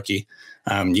Tua as a rookie.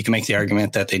 You can make the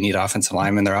argument that they need offensive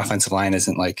linemen. Their offensive line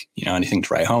isn't anything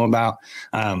to write home about.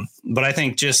 But I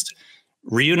think just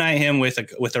reunite him with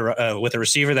a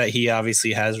receiver that he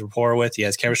obviously has rapport with, he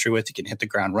has chemistry with, he can hit the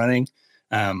ground running.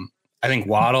 I think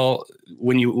Waddle,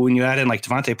 when you add in like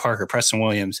Devontae Parker, Preston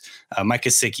Williams, Mike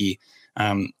Gesicki,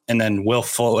 and then Will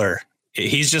Fuller,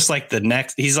 he's just like the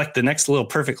next little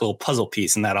perfect little puzzle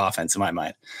piece in that offense in my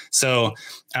mind. So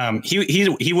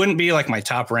he wouldn't be like my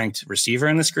top ranked receiver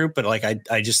in this group, but like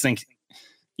I just think,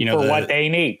 for what they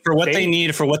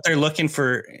need, for what they're looking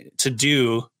for to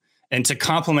do and to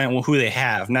complement who they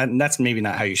have. That's maybe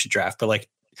not how you should draft, but like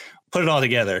put it all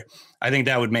together. I think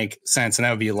that would make sense, and that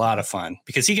would be a lot of fun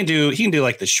because he can do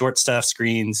like the short stuff,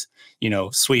 screens,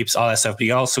 sweeps, all that stuff. But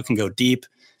he also can go deep,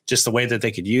 just the way that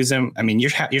they could use him. I mean,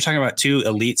 you're talking about two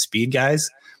elite speed guys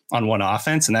on one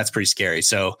offense, and that's pretty scary.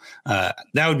 So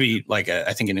that would be like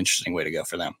I think an interesting way to go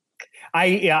for them.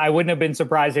 I wouldn't have been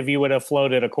surprised if you would have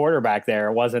floated a quarterback there.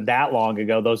 It wasn't that long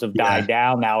ago. Those have died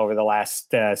down now over the last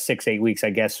 6-8 weeks, I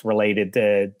guess, related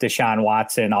to Deshaun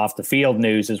Watson off the field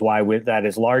news is why that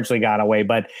has largely gone away.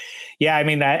 But yeah, I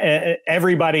mean, that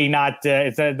everybody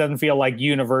it doesn't feel like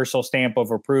universal stamp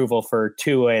of approval for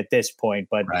Tua at this point,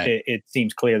 but it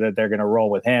seems clear that they're going to roll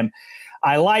with him.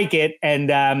 I like it. And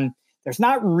there's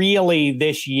not really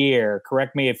this year,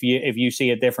 correct me if you see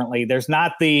it differently. There's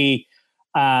not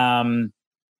there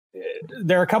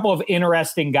are a couple of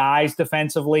interesting guys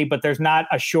defensively, but there's not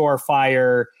a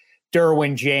surefire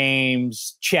Derwin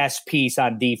James chess piece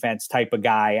on defense type of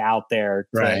guy out there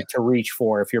to reach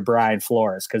for if you're Brian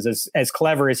Flores. Because as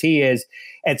clever as he is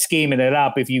at scheming it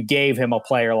up, if you gave him a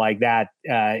player like that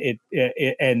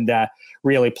and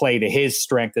really play to his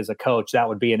strength as a coach, that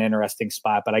would be an interesting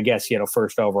spot. But I guess,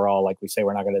 first overall, like we say,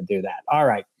 we're not going to do that. All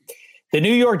right. The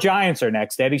New York Giants are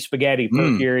next. Eddie Spaghetti,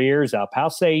 perk your ears up. How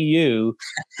say you,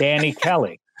 Danny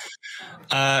Kelly?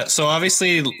 So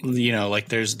obviously, like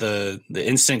there's the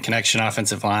instant connection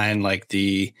offensive line, like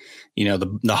the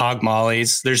hog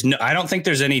mollies. I don't think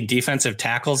there's any defensive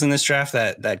tackles in this draft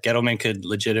that Gettleman could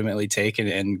legitimately take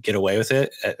and get away with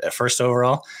it at first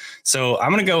overall. So I'm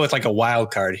going to go with like a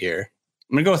wild card here.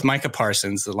 I'm going to go with Micah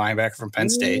Parsons, the linebacker from Penn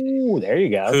State. Ooh, there you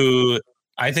go. Who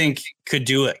I think could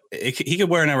do it. He could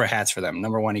wear a number of hats for them.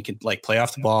 Number one, he could like play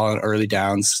off the ball on early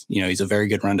downs. He's a very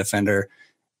good run defender.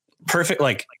 Perfect,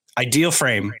 like ideal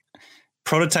frame,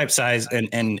 prototype size,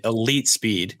 and elite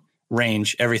speed,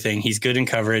 range, everything. He's good in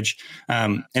coverage.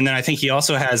 And then I think he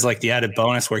also has like the added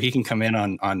bonus where he can come in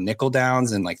on nickel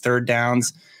downs and like third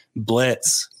downs,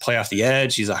 blitz, play off the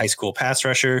edge. He's a high school pass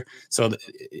rusher. So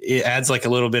it adds like a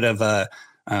little bit of a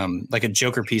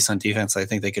joker piece on defense. I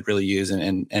think they could really use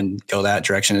and go that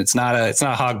direction. It's not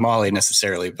a hog molly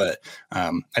necessarily, but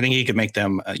I think he could make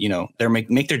them,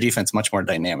 make their defense much more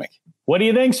dynamic. What do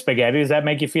you think, Spaghetti? Does that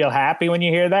make you feel happy when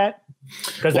you hear that?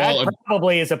 Because that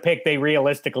probably is a pick they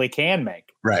realistically can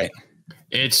make. Right.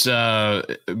 It's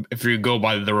if you go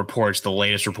by the reports, the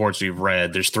latest reports we've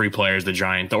read, there's 3 players.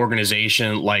 The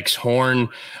organization likes Horn.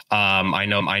 I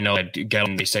know that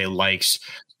Gettleman, they say, likes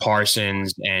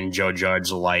Parsons, and Joe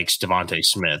Judge likes Devontae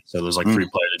Smith. So there's like 3 players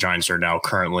the Giants are now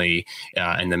currently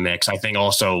in the mix. I think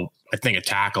a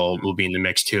tackle will be in the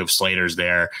mix too if Slater's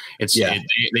there.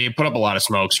 They put up a lot of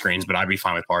smoke screens, but I'd be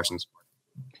fine with Parsons.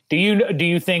 Do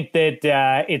you think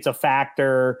that it's a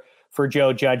factor for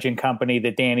Joe Judge and company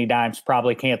that Danny Dimes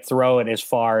probably can't throw it as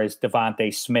far as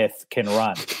Devontae Smith can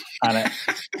run on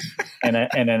in an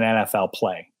NFL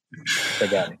play?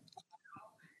 Spaghetti.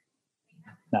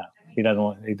 He doesn't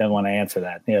want to answer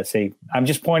that. Yeah, see, I'm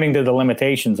just pointing to the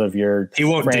limitations of your. He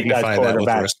won't dignify that with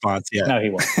a response. Yeah, no, he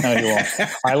won't.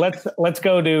 All right, let's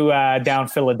go to down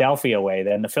Philadelphia way.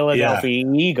 Then the Philadelphia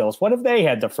Eagles. What if they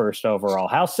had the first overall?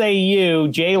 How say you,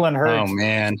 Jalen Hurts? Oh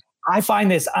man, I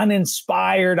find this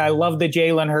uninspired. I love the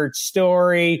Jalen Hurts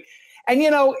story, and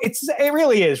it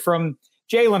really is from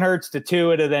Jalen Hurts to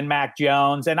Tua to then Mac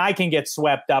Jones, and I can get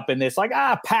swept up in this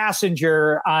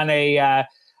passenger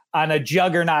on a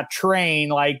juggernaut train,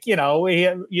 like, you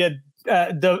had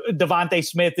Devontae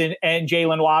Smith and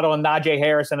Jalen Waddle and Najee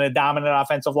Harris and a dominant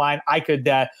offensive line. I could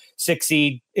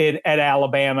succeed at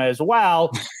Alabama as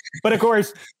well. But of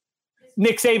course,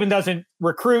 Nick Saban doesn't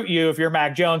recruit you if you're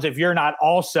Mac Jones, if you're not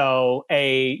also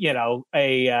a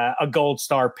gold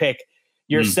star pick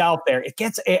yourself there.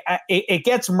 It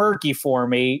gets murky for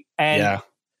me. And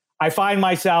I find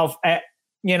myself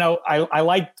I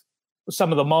like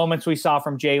some of the moments we saw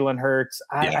from Jalen Hurts.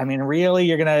 I mean,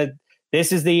 really,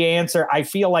 this is the answer. I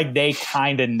feel like they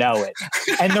kind of know it.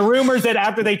 And the rumors that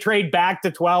after they trade back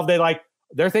to 12,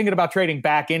 they're thinking about trading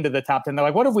back into the top 10. They're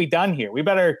like, what have we done here?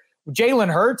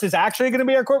 Jalen Hurts is actually going to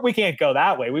be our court. We can't go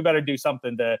that way. We better do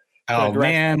something to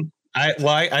man.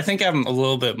 I think I'm a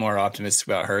little bit more optimistic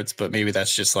about Hurts, but maybe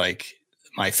that's just like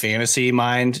my fantasy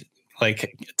mind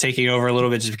like taking over a little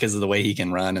bit just because of the way he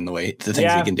can run and the things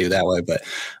he can do that way. But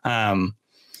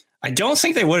I don't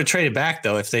think they would have traded back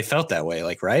though if they felt that way.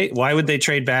 Like, right? Why would they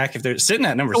trade back if they're sitting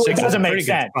at number 6? It doesn't make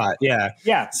sense. Spot. Yeah.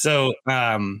 Yeah. So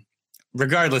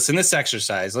regardless, in this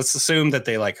exercise, let's assume that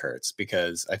they like Hurts,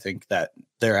 because I think that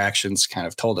their actions kind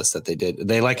of told us that they did.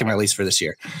 They like him, at least for this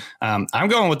year. I'm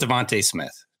going with Devontae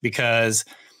Smith because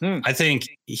I think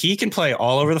he can play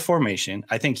all over the formation.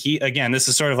 I think this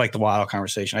is sort of like the Waddle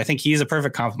conversation. I think he's a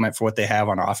perfect complement for what they have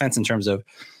on offense in terms of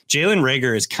Jalen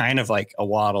Reagor is kind of like a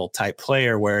Waddle type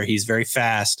player where he's very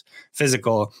fast,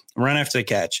 physical, run after the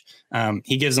catch.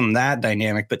 He gives them that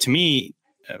dynamic. But to me,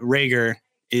 Reagor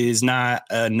is not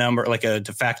a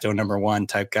de facto number one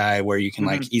type guy where you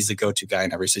can he's the go-to guy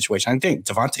in every situation. I think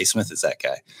Devontae Smith is that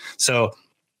guy. So,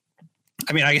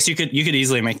 I mean, I guess you could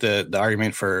easily make the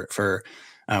argument for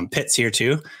Pitts here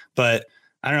too, but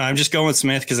I don't know. I'm just going with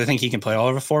Smith because I think he can play all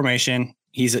over formation.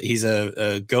 He's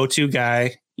a go-to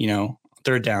guy,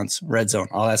 third downs, red zone,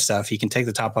 all that stuff. He can take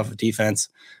the top off of defense.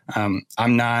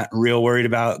 I'm not real worried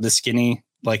about the skinny,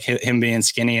 like him being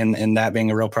skinny and that being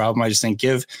a real problem. I just think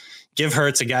give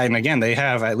Hurts a guy. And again, they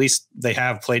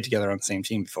have played together on the same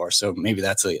team before. So maybe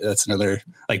that's another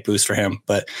boost for him,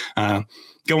 but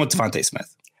going with Devontae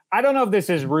Smith. I don't know if this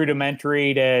is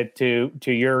rudimentary to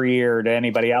your ear, to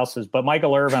anybody else's, but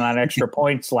Michael Irvin on Extra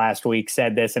Points last week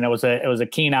said this, and it was a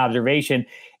keen observation.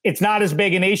 It's not as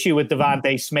big an issue with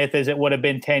Devontae Smith as it would have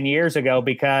been 10 years ago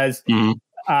because the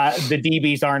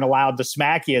DBs aren't allowed to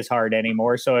smack you as hard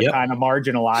anymore, so it kind of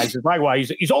marginalizes. Like, well,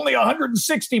 he's only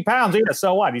 160 pounds. Yeah,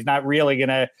 so what? He's not really going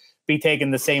to be taking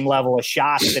the same level of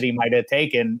shots that he might have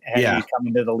taken had he come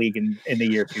into the league in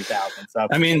the year 2000. So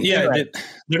I mean,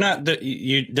 they're not.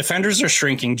 Defenders are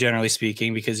shrinking generally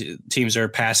speaking because teams are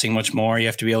passing much more. You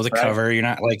have to be able to cover. You're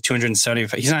not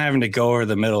 275. He's not having to go over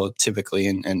the middle typically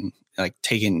and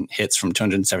taking hits from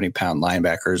 270-pound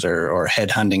linebackers or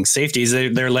head hunting safeties.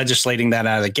 They're legislating that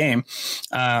out of the game.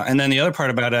 And then the other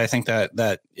part about it, I think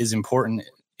that is important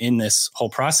in this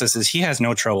whole process is he has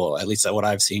no trouble, at least at what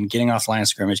I've seen, getting off line of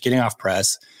scrimmage, getting off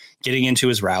press, getting into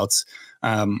his routes.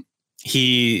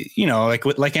 He,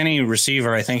 like any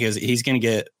receiver, I think he's going to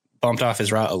get bumped off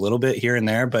his route a little bit here and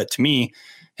there. But to me,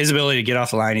 his ability to get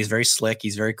off the line, he's very slick.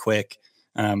 He's very quick.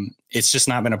 It's just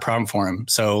not been a problem for him.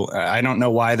 So I don't know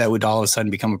why that would all of a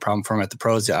sudden become a problem for him at the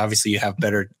pros. Obviously you have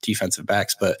better defensive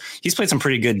backs, but he's played some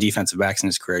pretty good defensive backs in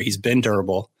his career. He's been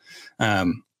durable.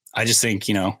 I just think,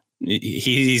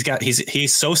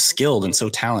 he's so skilled and so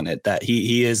talented that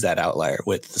he is that outlier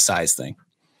with the size thing.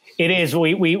 It is.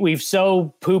 We've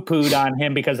so poo-pooed on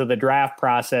him because of the draft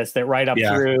process that right up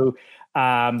through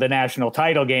the national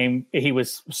title game, he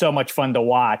was so much fun to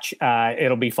watch.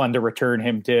 It'll be fun to return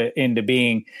him into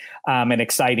being an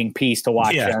exciting piece to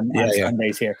watch on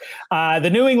Sundays here. The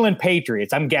New England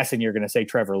Patriots. I'm guessing you're going to say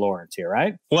Trevor Lawrence here,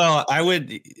 right? Well, I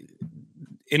would.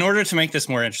 In order to make this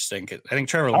more interesting, I think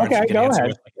Trevor Lawrence can answer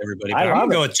with everybody, but I'm going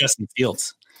to go with Justin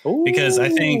Fields because I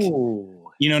think,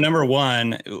 number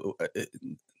one,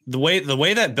 the way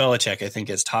that Belichick, I think,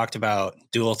 has talked about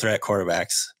dual threat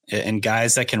quarterbacks and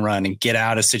guys that can run and get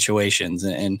out of situations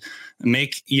and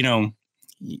make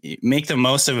the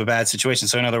most of a bad situation.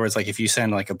 So in other words, if you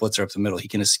send a blitzer up the middle, he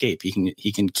can escape.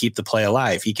 He can keep the play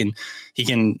alive. He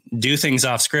can do things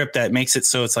off script that makes it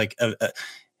so it's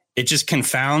it just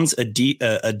confounds a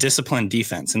disciplined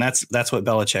defense. And that's what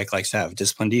Belichick likes to have,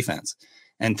 disciplined defense.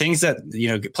 And things that,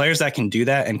 players that can do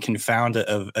that and confound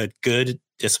a good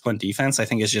disciplined defense, I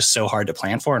think is just so hard to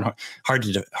plan for and hard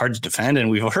to defend. And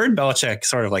we've heard Belichick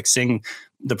sort of sing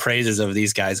the praises of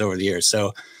these guys over the years.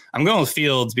 So I'm going with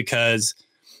Fields because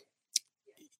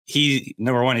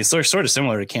number one, he's sort of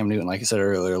similar to Cam Newton. Like I said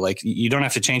earlier, you don't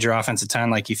have to change your offense a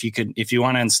ton. If you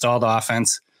want to install the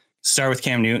offense, start with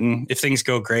Cam Newton. If things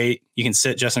go great, you can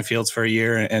sit Justin Fields for a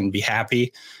year and be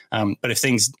happy. But if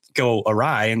things go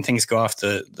awry and things go off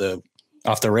the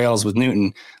rails with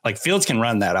Newton, Fields can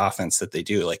run that offense that they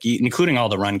do, including all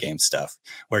the run game stuff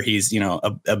where he's,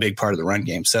 a big part of the run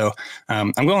game. So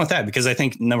I'm going with that because I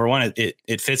think number one,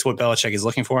 it fits what Belichick is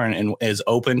looking for and is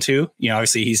open to,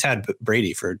 obviously he's had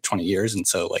Brady for 20 years. And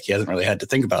so he hasn't really had to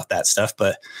think about that stuff,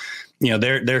 but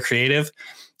they're creative.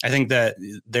 I think that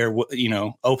they're,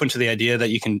 open to the idea that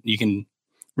you can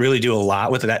really do a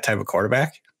lot with that type of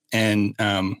quarterback. And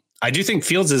I do think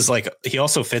Fields is he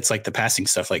also fits the passing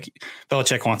stuff.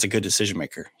 Belichick wants a good decision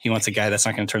maker. He wants a guy that's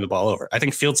not going to turn the ball over. I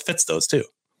think Fields fits those too.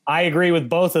 I agree with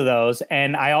both of those.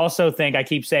 And I also think I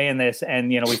keep saying this, and,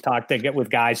 we've talked with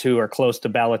guys who are close to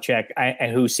Belichick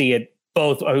and who see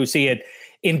it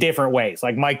in different ways.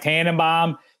 Like Mike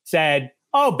Tannenbaum said,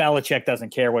 Belichick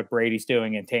doesn't care what Brady's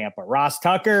doing in Tampa. Ross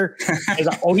Tucker is,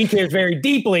 he cares very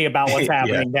deeply about what's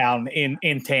happening down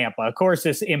in Tampa. Of course,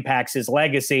 this impacts his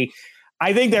legacy.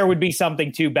 I think there would be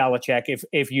something to Belichick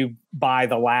if you buy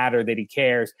the latter that he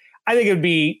cares. I think it would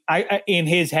be in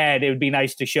his head. It would be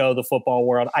nice to show the football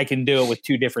world I can do it with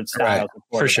two different styles.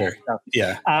 Right. For sure. So,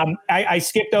 yeah. I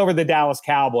skipped over the Dallas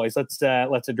Cowboys. Let's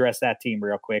address that team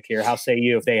real quick here. How say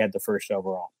you if they had the first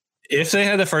overall? If they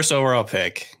had the first overall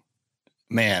pick,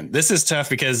 man, this is tough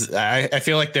because I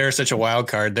feel like they're such a wild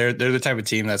card. They're the type of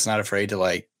team that's not afraid to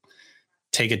like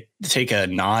take a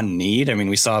non-need. I mean,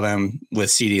 we saw them with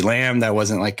CeeDee Lamb. That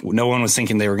wasn't like no one was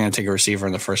thinking they were going to take a receiver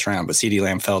in the first round, but CeeDee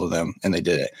Lamb fell to them and they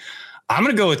did it. I'm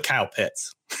going to go with Kyle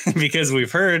Pitts because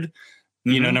we've heard,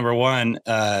 number one,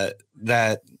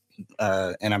 that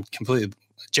and I'm completely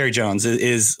Jerry Jones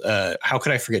is how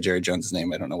could I forget Jerry Jones'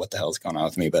 name? I don't know what the hell is going on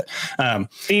with me, but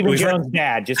Stephen Jones'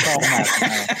 dad, just call him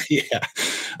out. Yeah.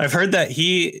 I've heard that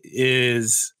he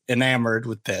is enamored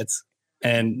with Pitts.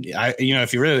 And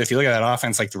if you look at that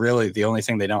offense, like really the only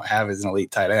thing they don't have is an elite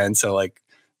tight end. So like,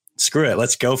 screw it.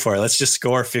 Let's go for it. Let's just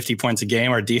score 50 points a game.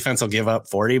 Our defense will give up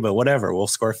 40, but whatever. We'll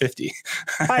score 50.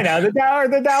 I know.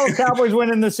 The Dallas Cowboys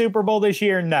winning the Super Bowl this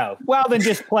year? No. Well, then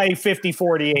just play 50,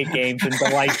 48 games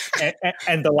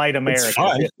and delight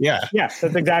America. Yeah. Yeah,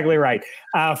 that's exactly right.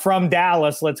 From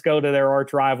Dallas, let's go to their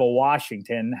arch rival,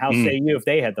 Washington. How say you if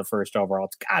they had the first overall?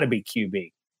 It's got to be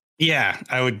QB. Yeah,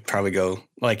 I would probably go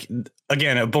like,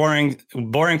 again, a boring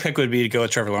pick would be to go with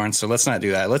Trevor Lawrence. So let's not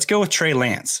do that. Let's go with Trey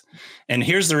Lance. And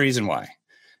here's the reason why.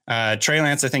 Trey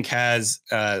Lance, I think, has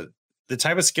the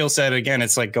type of skill set. Again,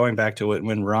 it's like going back to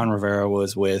when Ron Rivera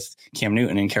was with Cam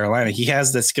Newton in Carolina. He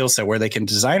has the skill set where they can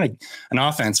design an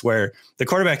offense where the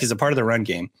quarterback is a part of the run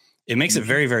game. It makes it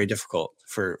very, very difficult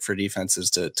for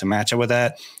defenses to match up with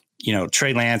that.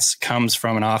 Trey Lance comes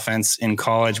from an offense in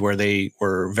college where they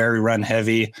were very run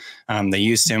heavy. They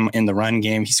used him in the run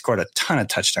game. He scored a ton of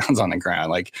touchdowns on the ground.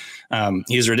 Like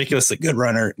he's a ridiculously good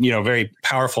runner, very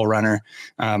powerful runner.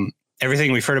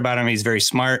 Everything we've heard about him, he's very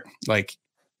smart, like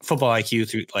football IQ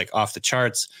through like off the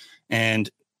charts. And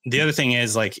the other thing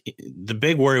is like the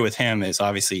big worry with him is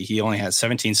obviously he only has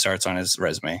 17 starts on his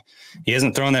resume. He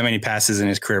hasn't thrown that many passes in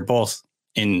his career, both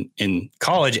in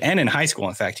college and in high school.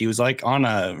 In fact, he was like on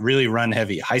a really run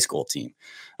heavy high school team.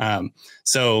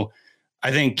 So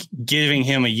I think giving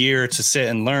him a year to sit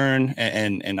and learn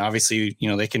and obviously,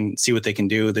 they can see what they can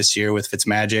do this year with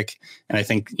Fitzmagic. And I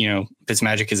think,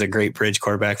 Fitzmagic is a great bridge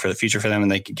quarterback for the future for them. And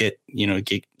they could get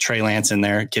Trey Lance in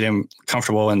there, get him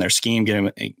comfortable in their scheme, get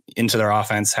him into their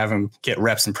offense, have him get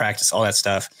reps and practice, all that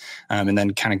stuff. And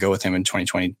then kind of go with him in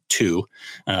 2022.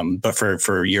 But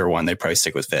for year one, they probably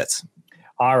stick with Fitz.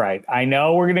 All right. I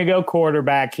know we're going to go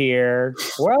quarterback here.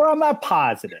 Well, I'm not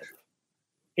positive.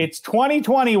 It's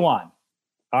 2021.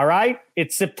 All right.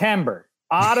 It's September.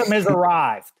 Autumn has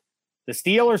arrived. The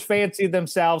Steelers fancy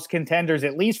themselves contenders,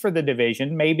 at least for the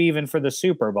division, maybe even for the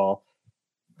Super Bowl.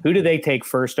 Who do they take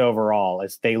first overall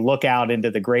as they look out into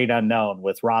the great unknown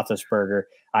with Roethlisberger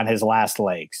on his last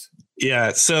legs?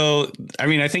 Yeah. So, I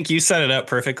mean, I think you set it up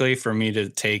perfectly for me to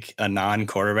take a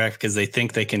non-quarterback because they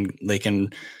think they can,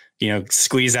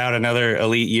 squeeze out another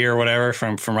elite year or whatever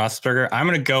from Roethlisberger. I'm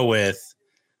going to go with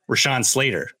Rashawn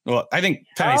Slater. Well, I think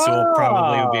Penei Sewell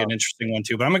probably would be an interesting one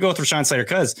too, but I'm going to go with Rashawn Slater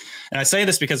and I say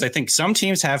this because I think some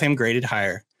teams have him graded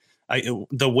higher.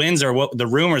 The wins are the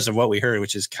rumors of what we heard,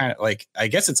 which is kind of like, I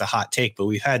guess it's a hot take, but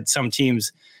we've had some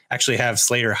teams actually have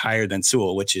Slater higher than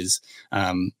Sewell, which is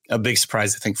a big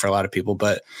surprise, I think, for a lot of people.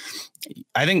 But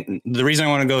I think the reason I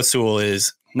want to go with Sewell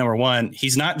is, number one, he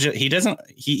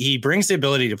brings the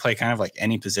ability to play kind of like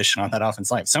any position on that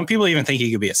offense line. Some people even think he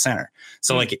could be a center.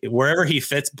 So like wherever he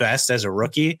fits best as a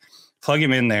rookie, plug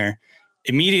him in there.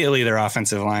 Immediately their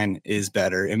offensive line is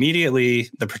better. Immediately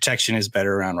the protection is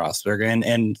better around Roethlisberger,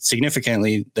 and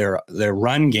significantly their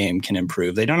run game can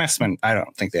improve. They don't have to spend, I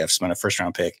don't think they have to spend a first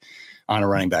round pick on a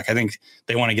running back. I think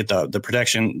they want to get the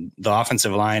protection, the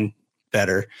offensive line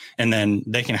better, and then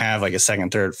they can have like a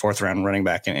second, third, fourth round running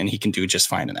back, and he can do just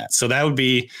fine in that. So that would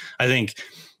be, I think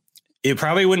it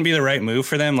probably wouldn't be the right move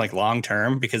for them like long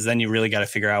term, because then you really got to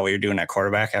figure out what you're doing at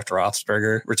quarterback after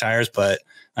Roethlisberger retires. But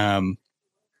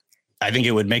I think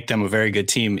it would make them a very good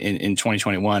team in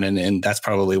 2021, and that's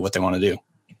probably what they want to do.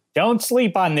 Don't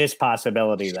sleep on this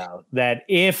possibility, though, that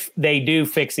if they do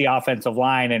fix the offensive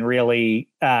line and really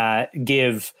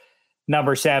give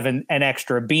number 7 an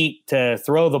extra beat to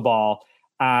throw the ball,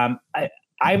 I'm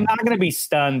not going to be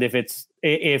stunned if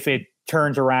it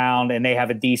turns around and they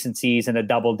have a decent season, a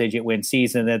double-digit win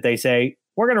season, that they say,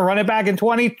 we're going to run it back in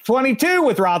 2022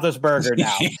 with Roethlisberger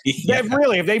now. Yeah.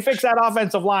 Really, if they fix that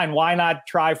offensive line, why not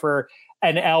try for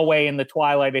an Elway in the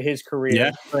twilight of his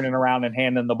career, turning around and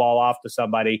handing the ball off to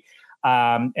somebody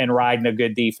and riding a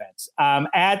good defense?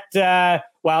 At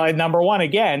number 1,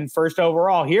 again, first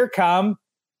overall, here come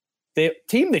the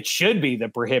team that should be the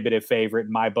prohibitive favorite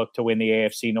in my book to win the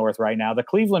AFC North right now, the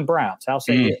Cleveland Browns. How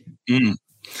say you?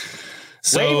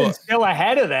 So Ravens still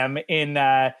ahead of them in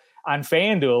on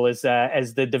FanDuel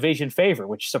as the division favorite,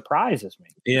 which surprises me.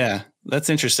 Yeah, that's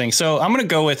interesting. So I'm going to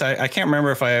go with I can't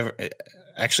remember if I ever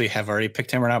actually have already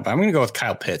picked him or not, but I'm going to go with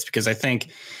Kyle Pitts because I think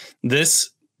this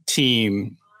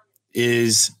team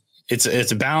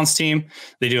it's a balanced team.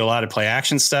 They do a lot of play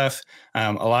action stuff.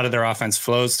 A lot of their offense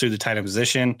flows through the tight end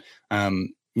position.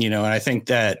 And I think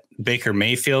that Baker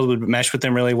Mayfield would mesh with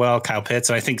them really well. Kyle Pitts.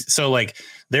 And I think so, like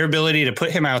their ability to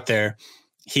put him out there,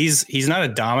 he's not a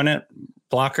dominant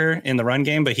blocker in the run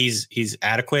game, but he's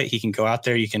adequate. He can go out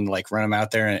there. You can like run him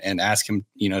out there and ask him,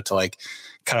 to like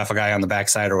cut off a guy on the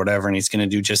backside or whatever, and he's going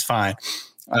to do just fine.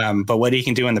 But what he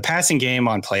can do in the passing game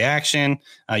on play action,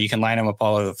 you can line him up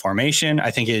all over the formation.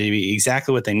 I think it'd be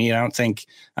exactly what they need. I don't think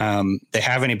they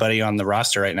have anybody on the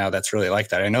roster right now that's really like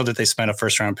that. I know that they spent a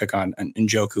first-round pick on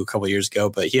Njoku a couple of years ago,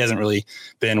 but he hasn't really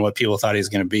been what people thought he was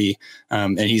going to be.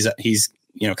 And he's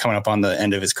coming up on the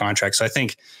end of his contract. So I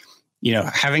think,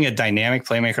 having a dynamic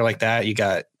playmaker like that, you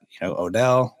got,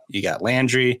 Odell, you got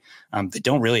Landry. They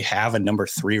don't really have a number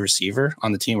 3 receiver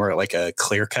on the team or like a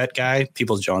clear cut guy.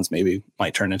 Peoples-Jones maybe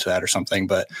might turn into that or something.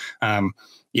 But I'm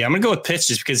going to go with Pitts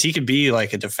just because he could be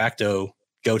like a de facto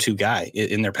go-to guy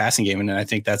in their passing game. And I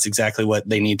think that's exactly what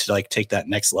they need to like take that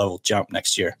next level jump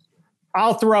next year.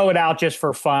 I'll throw it out just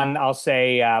for fun. I'll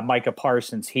say Micah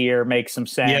Parsons here makes some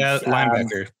sense. Yeah,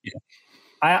 linebacker.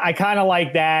 I kind of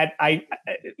like that.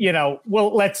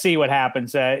 Well, let's see what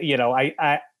happens.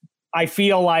 I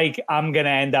feel like I'm going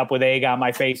to end up with egg on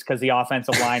my face because the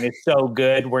offensive line is so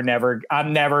good.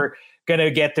 I'm never going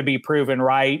to get to be proven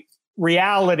right.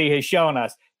 Reality has shown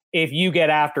us if you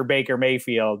get after Baker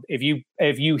Mayfield, if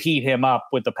you heat him up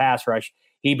with the pass rush,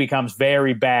 he becomes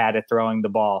very bad at throwing the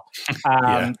ball.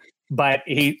 But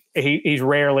he's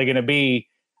rarely going to be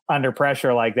under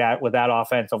pressure like that with that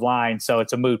offensive line. So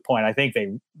it's a moot point. I think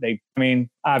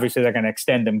obviously they're going to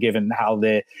extend him given how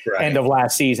the end of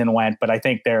last season went, but I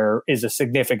think there is a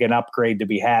significant upgrade to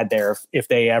be had there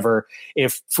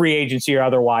if free agency or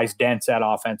otherwise dents that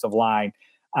offensive line.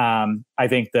 I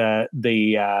think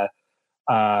the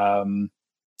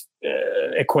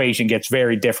equation gets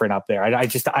very different up there.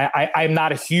 I'm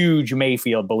not a huge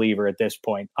Mayfield believer at this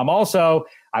point.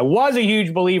 I was a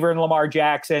huge believer in Lamar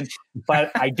Jackson,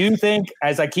 but I do think,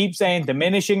 as I keep saying,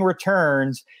 diminishing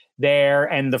returns there,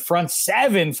 and the front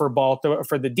 7 for Baltimore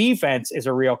for the defense is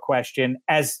a real question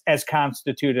as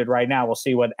constituted right now. We'll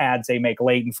see what adds they make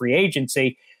late in free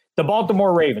agency. The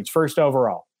Baltimore Ravens, first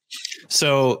overall.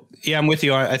 So, yeah, I'm with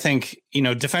you. I think,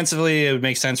 defensively, it would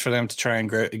make sense for them to try and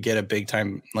get a big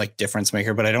time like difference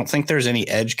maker, but I don't think there's any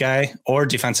edge guy or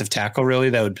defensive tackle really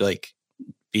that would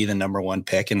be the number 1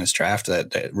 pick in this draft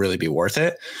that really be worth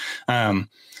it. I'm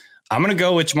going to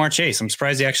go with Ja'Marr Chase. I'm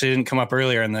surprised he actually didn't come up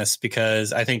earlier in this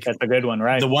because I think that's a good one,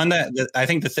 right? The one that I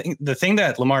think the thing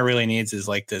that Lamar really needs is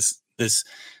like this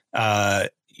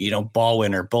ball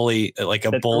winner, bully, like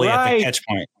a bully at the catch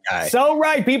point guy. So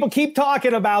right. People keep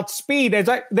talking about speed. It's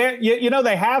like they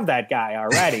have that guy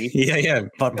already. yeah.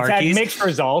 But Marquise had mixed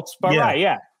results, but right.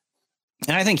 Yeah.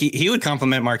 And I think he would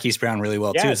complement Marquise Brown really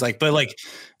well too. It's like, but like,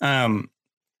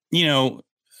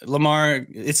 Lamar,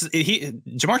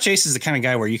 Ja'Marr Chase is the kind of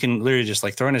guy where you can literally just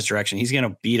like throw in his direction. He's going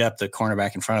to beat up the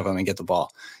cornerback in front of him and get the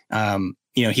ball.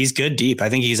 He's good deep. I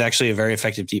think he's actually a very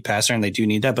effective deep passer, and they do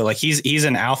need that. But like he's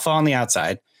an alpha on the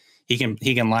outside. He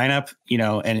can line up,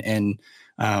 and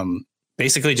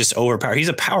basically just overpower. He's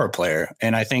a power player,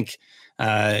 and I think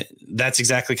that's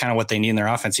exactly kind of what they need in their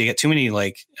offense. You get too many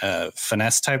like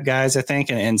finesse type guys, I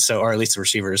think, and so, or at least the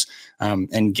receivers.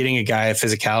 And getting a guy of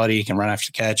physicality, he can run after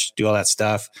the catch, do all that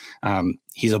stuff.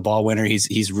 He's a ball winner.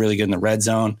 He's really good in the red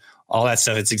zone. All that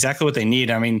stuff. It's exactly what they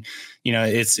need. I mean,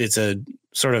 it's a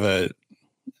sort of a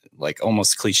like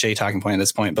almost cliche talking point at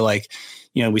this point, but like,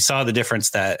 we saw the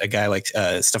difference that a guy like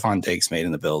Stephon Diggs made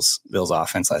in the Bills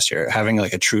offense last year, having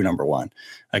like a true number 1,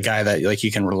 a guy that like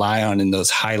you can rely on in those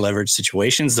high leverage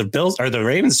situations. The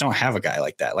Ravens don't have a guy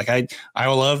like that. Like I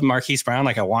love Marquise Brown.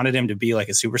 Like I wanted him to be like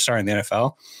a superstar in the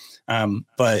NFL.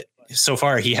 But so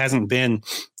far he hasn't been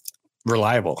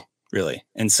reliable really.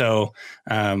 And so,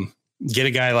 get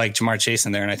a guy like Ja'Marr Chase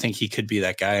in there, and I think he could be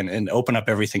that guy and open up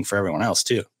everything for everyone else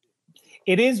too.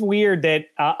 It is weird that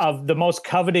of the most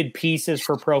coveted pieces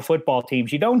for pro football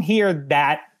teams, you don't hear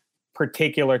that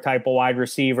particular type of wide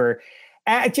receiver.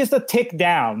 Just a tick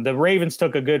down. The Ravens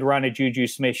took a good run at Juju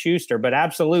Smith-Schuster, but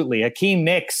absolutely, Hakeem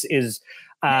Nicks is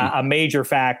a major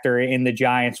factor in the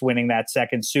Giants winning that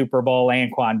second Super Bowl.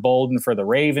 Anquan Bolden for the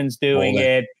Ravens doing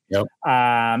it. Yep.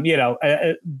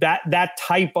 That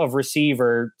type of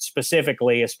receiver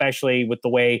specifically, especially with the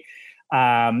way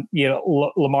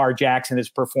Lamar Jackson has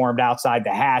performed outside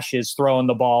the hashes, throwing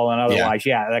the ball and otherwise.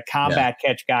 Yeah, the combat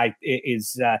catch guy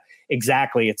is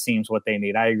exactly, it seems, what they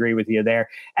need. I agree with you there.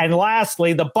 And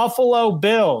lastly, the Buffalo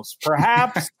Bills,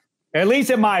 perhaps, at least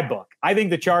in my book, I think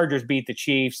the Chargers beat the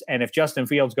Chiefs. And if Justin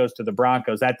Fields goes to the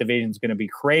Broncos, that division is going to be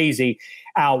crazy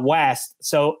out west.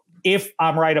 So if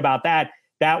I'm right about that,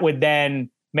 that would then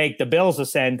make the Bills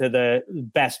ascend to the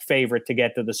best favorite to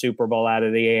get to the Super Bowl out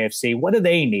of the AFC. What do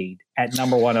they need at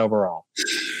number one overall?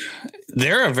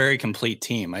 They're a very complete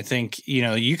team. I think,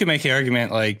 you can make the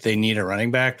argument like they need a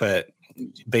running back, but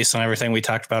based on everything we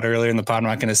talked about earlier in the pod, I'm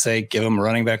not going to say give them a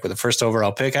running back with the first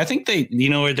overall pick. I think they,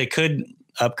 where they could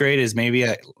upgrade is maybe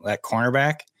at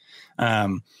cornerback.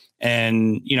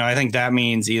 I think that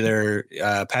means either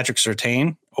Patrick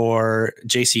Surtain or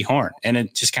JC Horn. And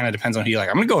it just kind of depends on who you like.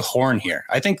 I'm going to go with Horn here.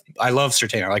 I think I love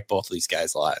Surtain. I like both of these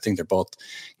guys a lot. I think they're both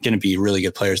going to be really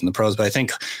good players in the pros, but I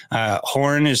think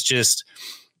Horn is just,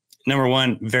 number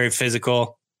one, very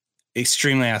physical,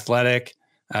 extremely athletic.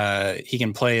 He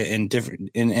can play in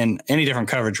any different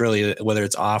coverage, really, whether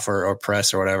it's off or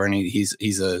press or whatever. And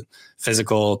he's a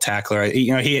physical tackler.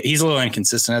 He's a little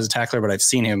inconsistent as a tackler, but I've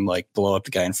seen him like blow up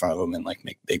the guy in front of him and like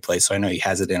make big plays. So I know he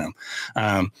has it in him.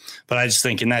 But I just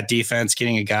think in that defense,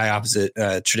 getting a guy opposite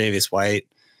Tre'Davious White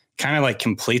kind of like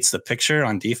completes the picture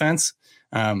on defense.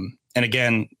 And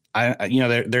again,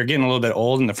 they're getting a little bit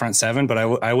old in the front seven, but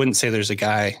I wouldn't say there's a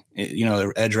guy,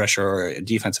 the edge rusher or a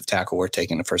defensive tackle worth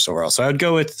taking the first overall. So I'm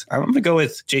going to go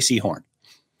with JC Horn.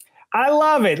 I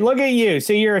love it. Look at you.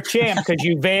 So you're a champ because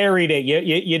you varied it.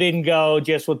 You didn't go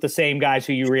just with the same guys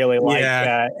who you really like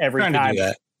every time.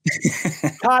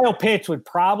 Kyle Pitts would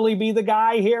probably be the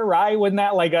guy here, right? Wouldn't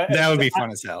that that would be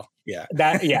fun as hell? Yeah.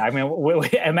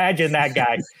 Imagine that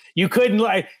guy. You couldn't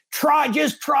try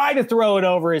to throw it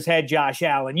over his head, Josh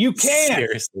Allen. You can't.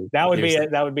 Seriously. That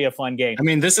would be a fun game. I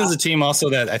mean, this is a team also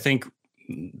that I think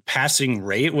passing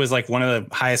rate was like one of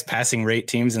the highest passing rate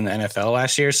teams in the NFL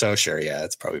last year. So sure, yeah,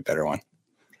 it's probably a better one.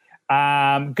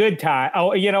 Good time.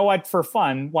 Oh, you know what? For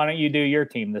fun, why don't you do your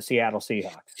team, the Seattle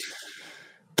Seahawks?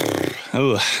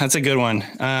 Oh, that's a good one.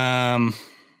 I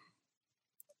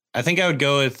think I would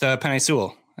go with Penei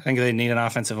Sewell. I think they need an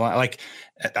offensive line. Like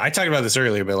I talked about this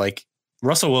earlier, but like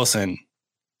Russell Wilson,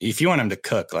 if you want him to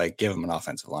cook, like give him an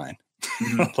offensive line.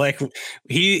 Mm-hmm. Like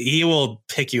he will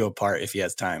pick you apart if he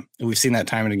has time. We've seen that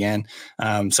time and again.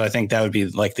 So I think that would be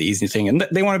like the easy thing. And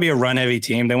they want to be a run heavy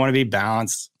team. They want to be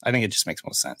balanced. I think it just makes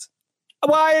most sense.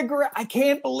 Well, I agree. I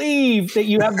can't believe that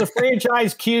you have the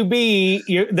franchise QB,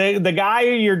 the guy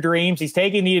of your dreams. He's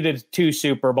taking you to 2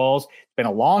 Super Bowls. It's been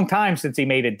a long time since he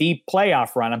made a deep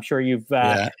playoff run. I'm sure you've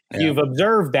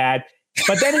observed that.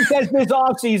 But then he says this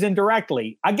offseason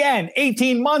directly. Again,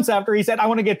 18 months after he said, I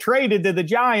want to get traded to the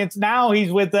Giants. Now he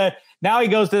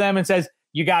goes to them and says,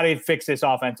 you got to fix this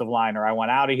offensive line or I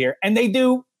want out of here. And they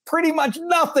do pretty much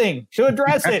nothing to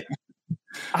address it.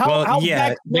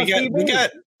 They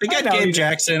got Gabe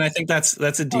Jackson. I think that's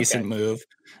a decent move.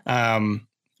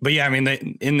 But yeah, I mean,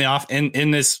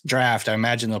 in this draft, I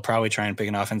imagine they'll probably try and pick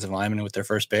an offensive lineman with their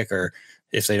first pick, or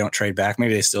if they don't trade back,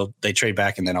 maybe they trade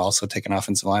back and then also take an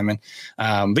offensive lineman.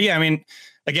 But yeah, I mean,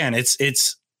 again,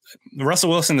 it's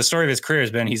Russell Wilson. The story of his career has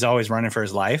been he's always running for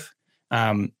his life.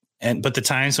 But the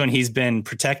times when he's been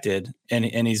protected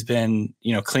and he's been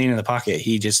clean in the pocket,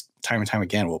 he just time and time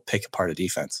again will pick apart a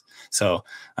defense. So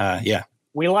yeah.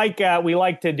 We like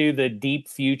to do the deep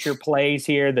future plays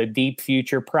here, the deep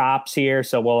future props here.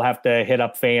 So we'll have to hit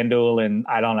up FanDuel and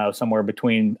I don't know, somewhere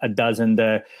between 12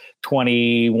 to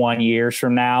 21 years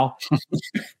from now.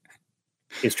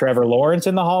 Is Trevor Lawrence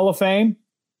in the Hall of Fame?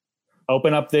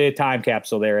 Open up the time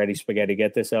capsule there, Eddie Spaghetti.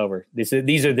 Get this over. These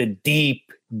are the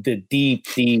deep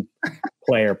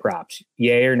player props.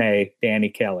 Yay or nay, Danny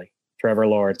Kelly, Trevor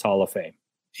Lawrence, Hall of Fame.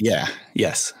 Yeah.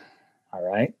 Yes. All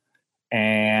right.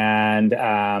 And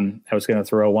I was going to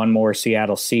throw one more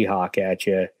Seattle Seahawk at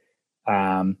you,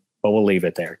 but we'll leave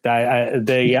it there.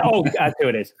 That's who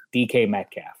it is. DK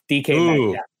Metcalf.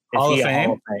 Metcalf. Hall of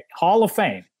Fame? Hall of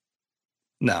Fame.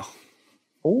 No.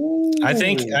 Ooh. I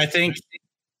think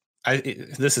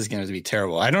this is going to be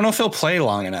terrible. I don't know if he'll play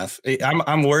long enough.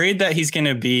 I'm worried that he's going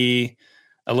to be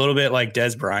a little bit like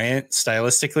Dez Bryant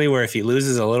stylistically, where if he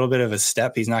loses a little bit of a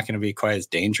step, he's not going to be quite as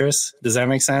dangerous. Does that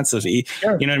make sense? Sure. You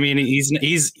know what I mean?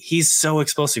 He's so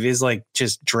explosive. He's like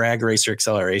just drag racer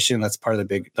acceleration. That's a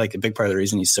big part of the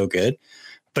reason he's so good.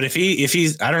 But if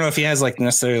he's, I don't know if he has like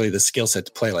necessarily the skill set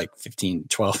to play like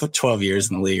 12 years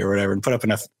in the league or whatever, and put up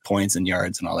enough points and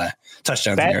yards and all that,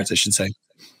 touchdowns and yards, I should say.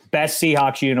 Best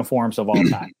Seahawks uniforms of all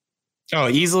time. Oh,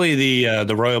 easily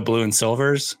the Royal Blue and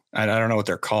Silvers. I don't know what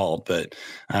they're called, but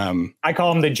I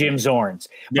call them the Jim Zorns.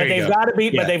 But they've got to be.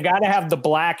 Yeah. But they've got to have the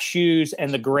black shoes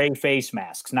and the gray face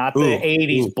masks, not the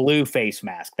 '80s blue face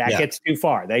mask. That gets too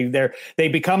far. They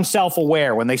become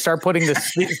self-aware when they start putting the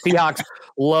Seahawks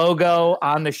logo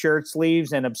on the shirt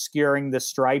sleeves and obscuring the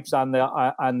stripes on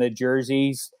the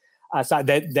jerseys.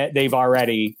 That they've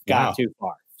already got too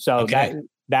far. So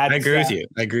that's, I agree with you.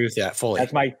 I agree with that fully.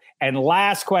 That's and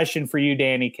last question for you,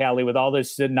 Danny Kelly. With all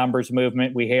this numbers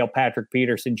movement, we hail Patrick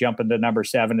Peterson jumping to number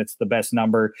 7. It's the best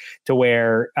number to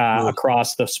wear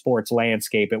across the sports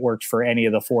landscape. It works for any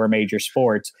of the 4 major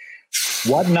sports.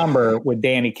 What number would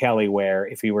Danny Kelly wear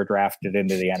if he were drafted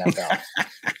into the NFL?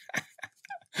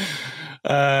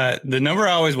 The number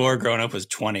I always wore growing up was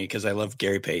 20 because I love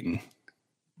Gary Payton.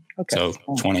 Okay. So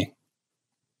 20.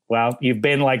 Well, you've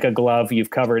been like a glove. You've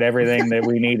covered everything that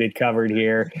we needed covered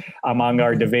here among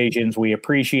our divisions. We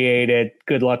appreciate it.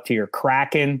 Good luck to your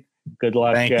Kraken. Good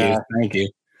luck. Thank you.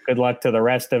 Good luck to the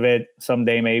rest of it.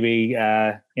 Someday, maybe,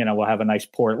 we'll have a nice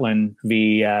Portland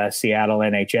v. Seattle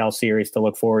NHL series to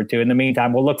look forward to. In the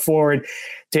meantime, we'll look forward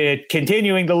to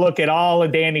continuing to look at all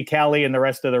of Danny Kelly and the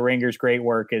rest of the Ringers' great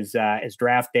work as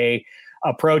draft day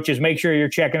approaches. Make sure you're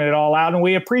checking it all out. And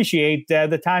we appreciate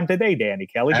the time today, Danny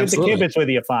Kelly. Absolutely. Good to kibitz with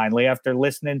you finally after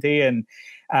listening to you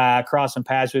and crossing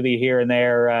paths with you here and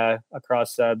there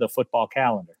across the football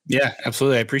calendar. Yeah,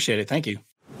 absolutely. I appreciate it. Thank you.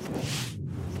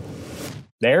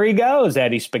 There he goes,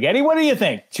 Eddie Spaghetti. What do you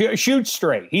think? Shoot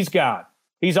straight. He's gone.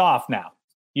 He's off now.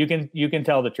 You can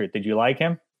tell the truth. Did you like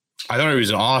him? I thought he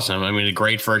was awesome. I mean, a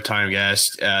great first-time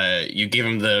guest. You gave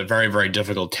him the very, very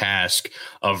difficult task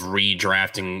of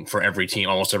redrafting for every team,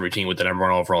 almost every team with the number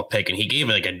 1 overall pick, and he gave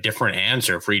like a different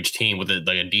answer for each team with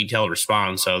a detailed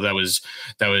response. So that was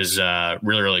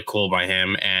really, really cool by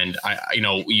him. And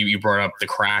you brought up the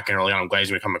Kraken early on. I'm glad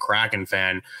he's become a Kraken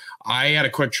fan. I had a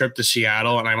quick trip to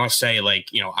Seattle, and I must say,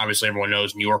 obviously everyone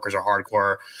knows New Yorkers are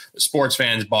hardcore sports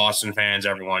fans, Boston fans,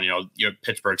 everyone, you're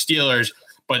Pittsburgh Steelers.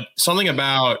 But something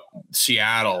about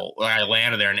Seattle, I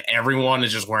landed there and everyone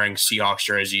is just wearing Seahawks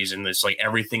jerseys, and it's like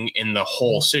everything in the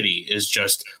whole city is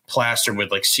just plastered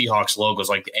with like Seahawks logos.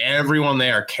 Like everyone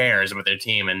there cares about their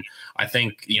team. And I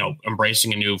think,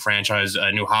 embracing a new franchise,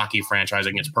 a new hockey franchise,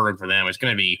 I think it's perfect for them. It's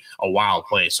going to be a wild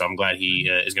place. So I'm glad he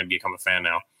is going to become a fan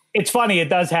now. It's funny. It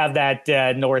does have that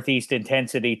Northeast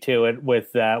intensity to it with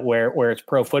where its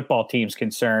pro football team's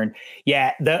concerned.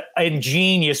 Yeah, the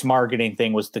ingenious marketing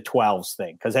thing was the 12s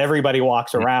thing, because everybody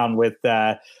walks around with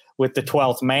the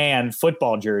 12th man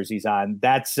football jerseys on.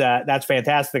 That's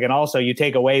fantastic. And also, you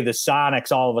take away the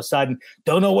Sonics, all of a sudden,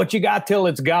 don't know what you got till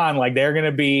it's gone. Like they're going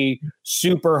to be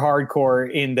super hardcore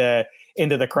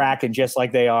into the Kraken, just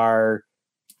like they are.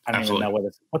 I don't even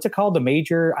know what's it called? The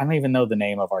major. I don't even know the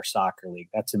name of our soccer league.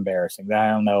 That's embarrassing.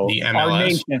 I don't know. The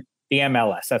MLS. The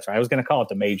MLS. That's right. I was going to call it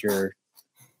the major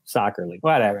soccer league.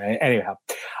 Whatever. Anyhow.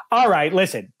 All right.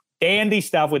 Listen, dandy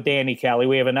stuff with Danny Kelly.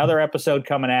 We have another episode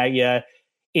coming at you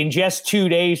in just 2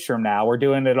 days from now. We're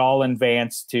doing it all in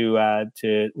advance to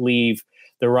leave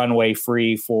the runway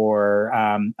free for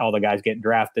all the guys getting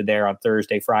drafted there on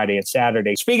Thursday, Friday, and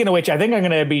Saturday. Speaking of which, I think I'm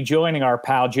going to be joining our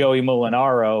pal Joey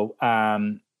Molinaro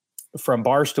from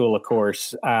Barstool, of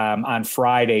course, on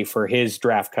Friday for his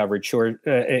draft coverage. Sure,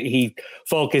 he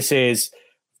focuses,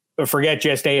 forget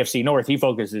just AFC North, he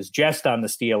focuses just on the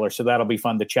Steelers, so that'll be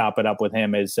fun to chop it up with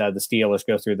him as the Steelers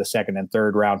go through the 2nd and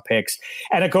 3rd round picks.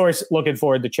 And, of course, looking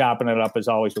forward to chopping it up, as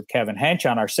always, with Kevin Hench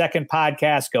on our second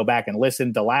podcast. Go back and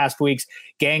listen to last week's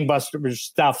Gangbusters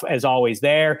stuff, as always,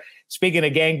 there. Speaking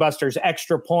of Gangbusters,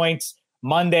 extra points.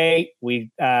 Monday,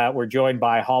 we were joined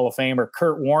by Hall of Famer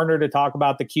Kurt Warner to talk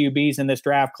about the QBs in this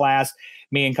draft class.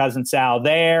 Me and Cousin Sal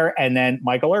there. And then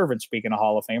Michael Irvin, speaking of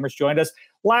Hall of Famers, joined us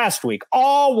last week.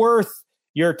 All worth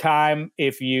your time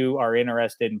if you are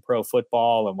interested in pro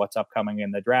football and what's upcoming in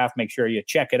the draft. Make sure you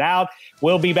check it out.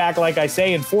 We'll be back, like I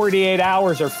say, in 48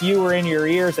 hours or fewer in your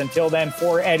ears. Until then,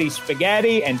 for Eddie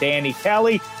Spaghetti and Danny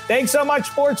Kelly, thanks so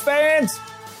much, sports fans.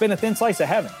 It's been a thin slice of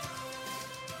heaven.